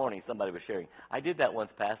 this morning somebody was sharing, I did that once,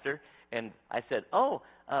 Pastor, and I said,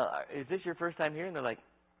 is this your first time here? And they're like,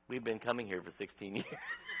 we've been coming here for 16 years.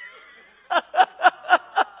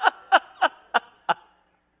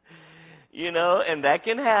 And that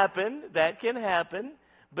can happen.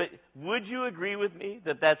 But would you agree with me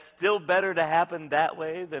that that's still better to happen that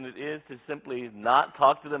way than it is to simply not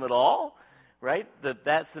talk to them at all, right?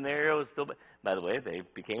 That scenario is still. By the way, they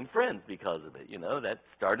became friends because of it. That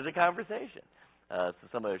started a conversation. So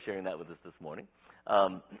somebody was sharing that with us this morning.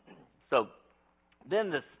 So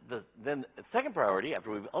then the second priority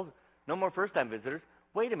after no more first-time visitors.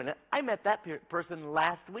 Wait a minute, I met that person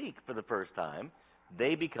last week for the first time.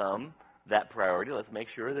 They become that priority. Let's make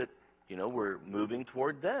sure that we're moving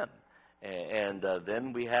toward them. And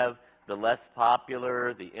then we have the less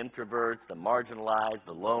popular, the introverts, the marginalized,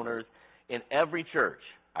 the loners. In every church,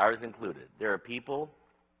 ours included, there are people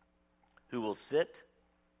who will sit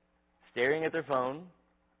staring at their phone,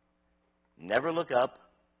 never look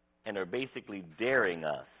up, and are basically daring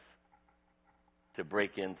us to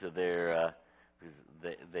break into their.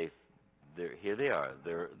 Here they are.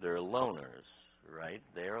 They're loners, right?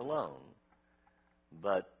 They're alone,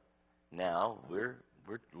 but now we're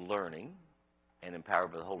learning and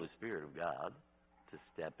empowered by the Holy Spirit of God to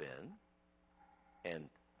step in and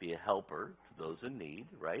be a helper to those in need,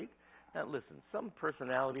 right? Now listen, some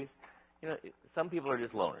personalities, some people are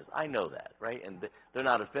just loners. I know that, right? And they're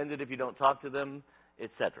not offended if you don't talk to them,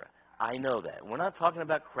 etc. I know that. We're not talking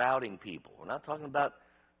about crowding people. We're not talking about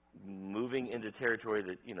moving into territory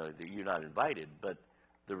that, that you're not invited. But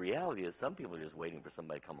the reality is some people are just waiting for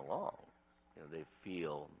somebody to come along. They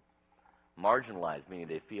feel marginalized, meaning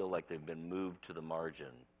they feel like they've been moved to the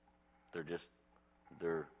margin. They're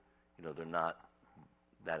not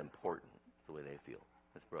that important the way they feel.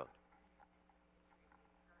 Ms. Brooke.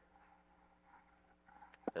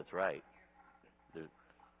 That's right.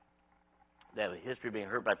 They have a history of being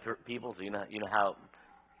hurt by people, so you know how.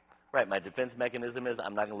 Right, my defense mechanism is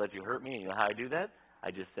I'm not going to let you hurt me. And you know how I do that?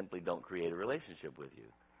 I just simply don't create a relationship with you.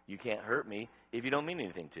 You can't hurt me if you don't mean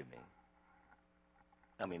anything to me.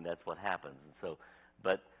 I mean, that's what happens. And so,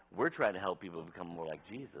 but we're trying to help people become more like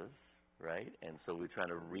Jesus, right? And so we're trying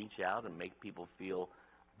to reach out and make people feel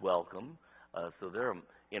welcome. So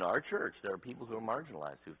in our church, there are people who are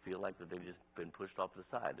marginalized, who feel like that they've just been pushed off to the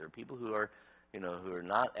side. There are people who are, who are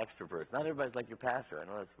not extroverts. Not everybody's like your pastor. I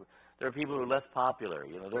know there are people who are less popular.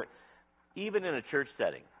 Even in a church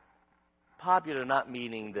setting, popular not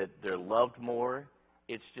meaning that they're loved more.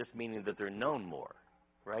 It's just meaning that they're known more,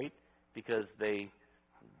 right? Because they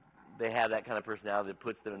have that kind of personality that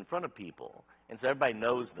puts them in front of people, and so everybody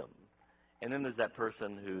knows them. And then there's that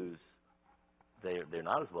person who's they're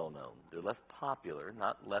not as well known. They're less popular,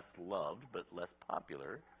 not less loved, but less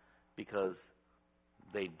popular because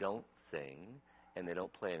they don't sing and they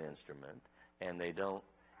don't play an instrument and they don't.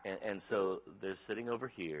 And so they're sitting over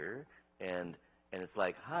here, and it's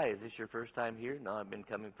like, hi, is this your first time here? No, I've been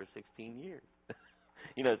coming for 16 years.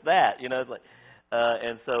 It's that. It's like,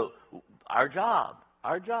 and so our job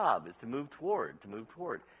is to move toward.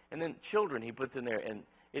 And then children, he puts in there, and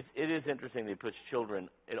it is interesting that he puts children.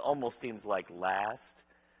 It almost seems like last,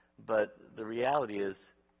 but the reality is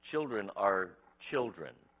children are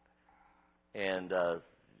children. And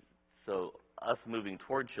so us moving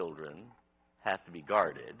toward children has to be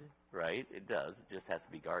guarded, right? It does. It just has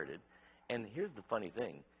to be guarded. And here's the funny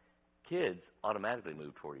thing. Kids automatically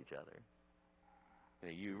move toward each other.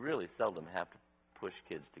 You really seldom have to push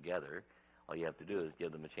kids together. All you have to do is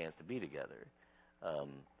give them a chance to be together.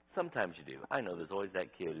 Sometimes you do. I know there's always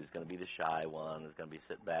that kid who's going to be the shy one, who's going to be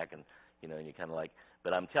sit back and, and you kind of like,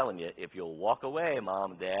 but I'm telling you, if you'll walk away,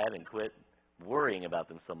 Mom, Dad, and quit worrying about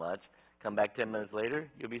them so much, come back 10 minutes later,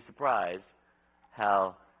 you'll be surprised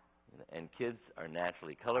how, and kids are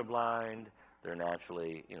naturally colorblind. They're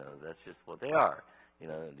naturally, that's just what they are.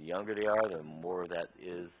 The younger they are, the more that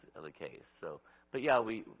is the case. So, but yeah,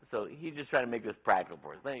 so he's just trying to make this practical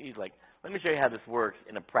for us. He's like, let me show you how this works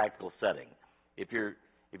in a practical setting. If you're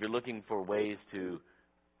looking for ways to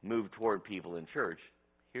move toward people in church,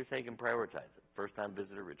 here's how you can prioritize it. First-time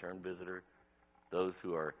visitor, return visitor, those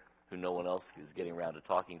who no one else is getting around to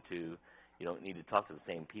talking to. You don't need to talk to the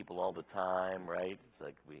same people all the time, right? It's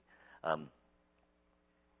like I'm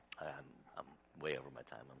way over my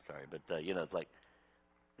time. I'm sorry, but it's like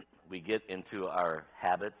we get into our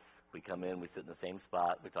habits. We come in, we sit in the same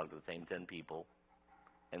spot, we talk to the same 10 people,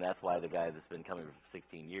 and that's why the guy that's been coming for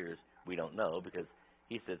 16 years, we don't know, because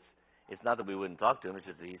he sits. It's not that we wouldn't talk to him; it's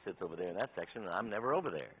just that he sits over there in that section, and I'm never over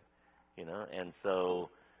there, And so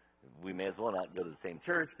we may as well not go to the same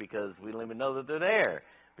church because we don't even know that they're there.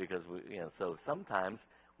 Because so sometimes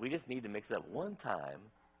we just need to mix it up. One time,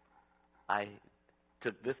 I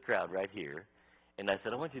took this crowd right here, and I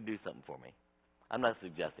said, I want you to do something for me. I'm not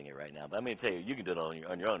suggesting it right now, but I'm going to tell you, you can do it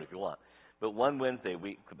on your own if you want. But one Wednesday,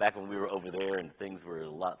 back when we were over there and things were a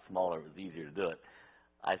lot smaller, it was easier to do it.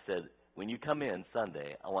 I said, when you come in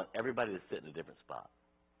Sunday, I want everybody to sit in a different spot.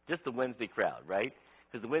 Just the Wednesday crowd, right?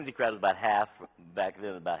 Because the Wednesday crowd was about half, back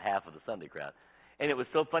then, about half of the Sunday crowd. And it was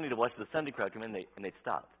so funny to watch the Sunday crowd come in, and they'd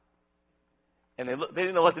stop. And they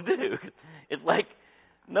didn't know what to do. It's like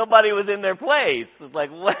nobody was in their place. It's like,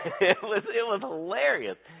 what? It was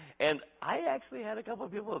hilarious. And I actually had a couple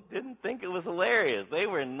of people that didn't think it was hilarious. They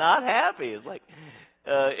were not happy. It's like,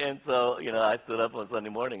 and so, I stood up on Sunday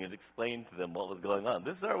morning and explained to them what was going on.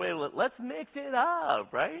 This is our way to, let's mix it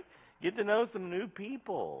up, right? Get to know some new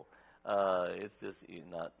people. It's just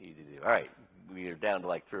not easy to do. All right, we are down to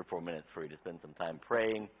like 3 or 4 minutes for you to spend some time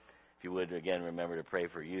praying. If you would, again, remember to pray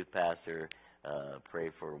for youth pastor, pray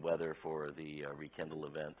for weather for the Rekindle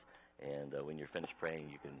event, and when you're finished praying,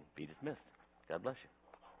 you can be dismissed. God bless you.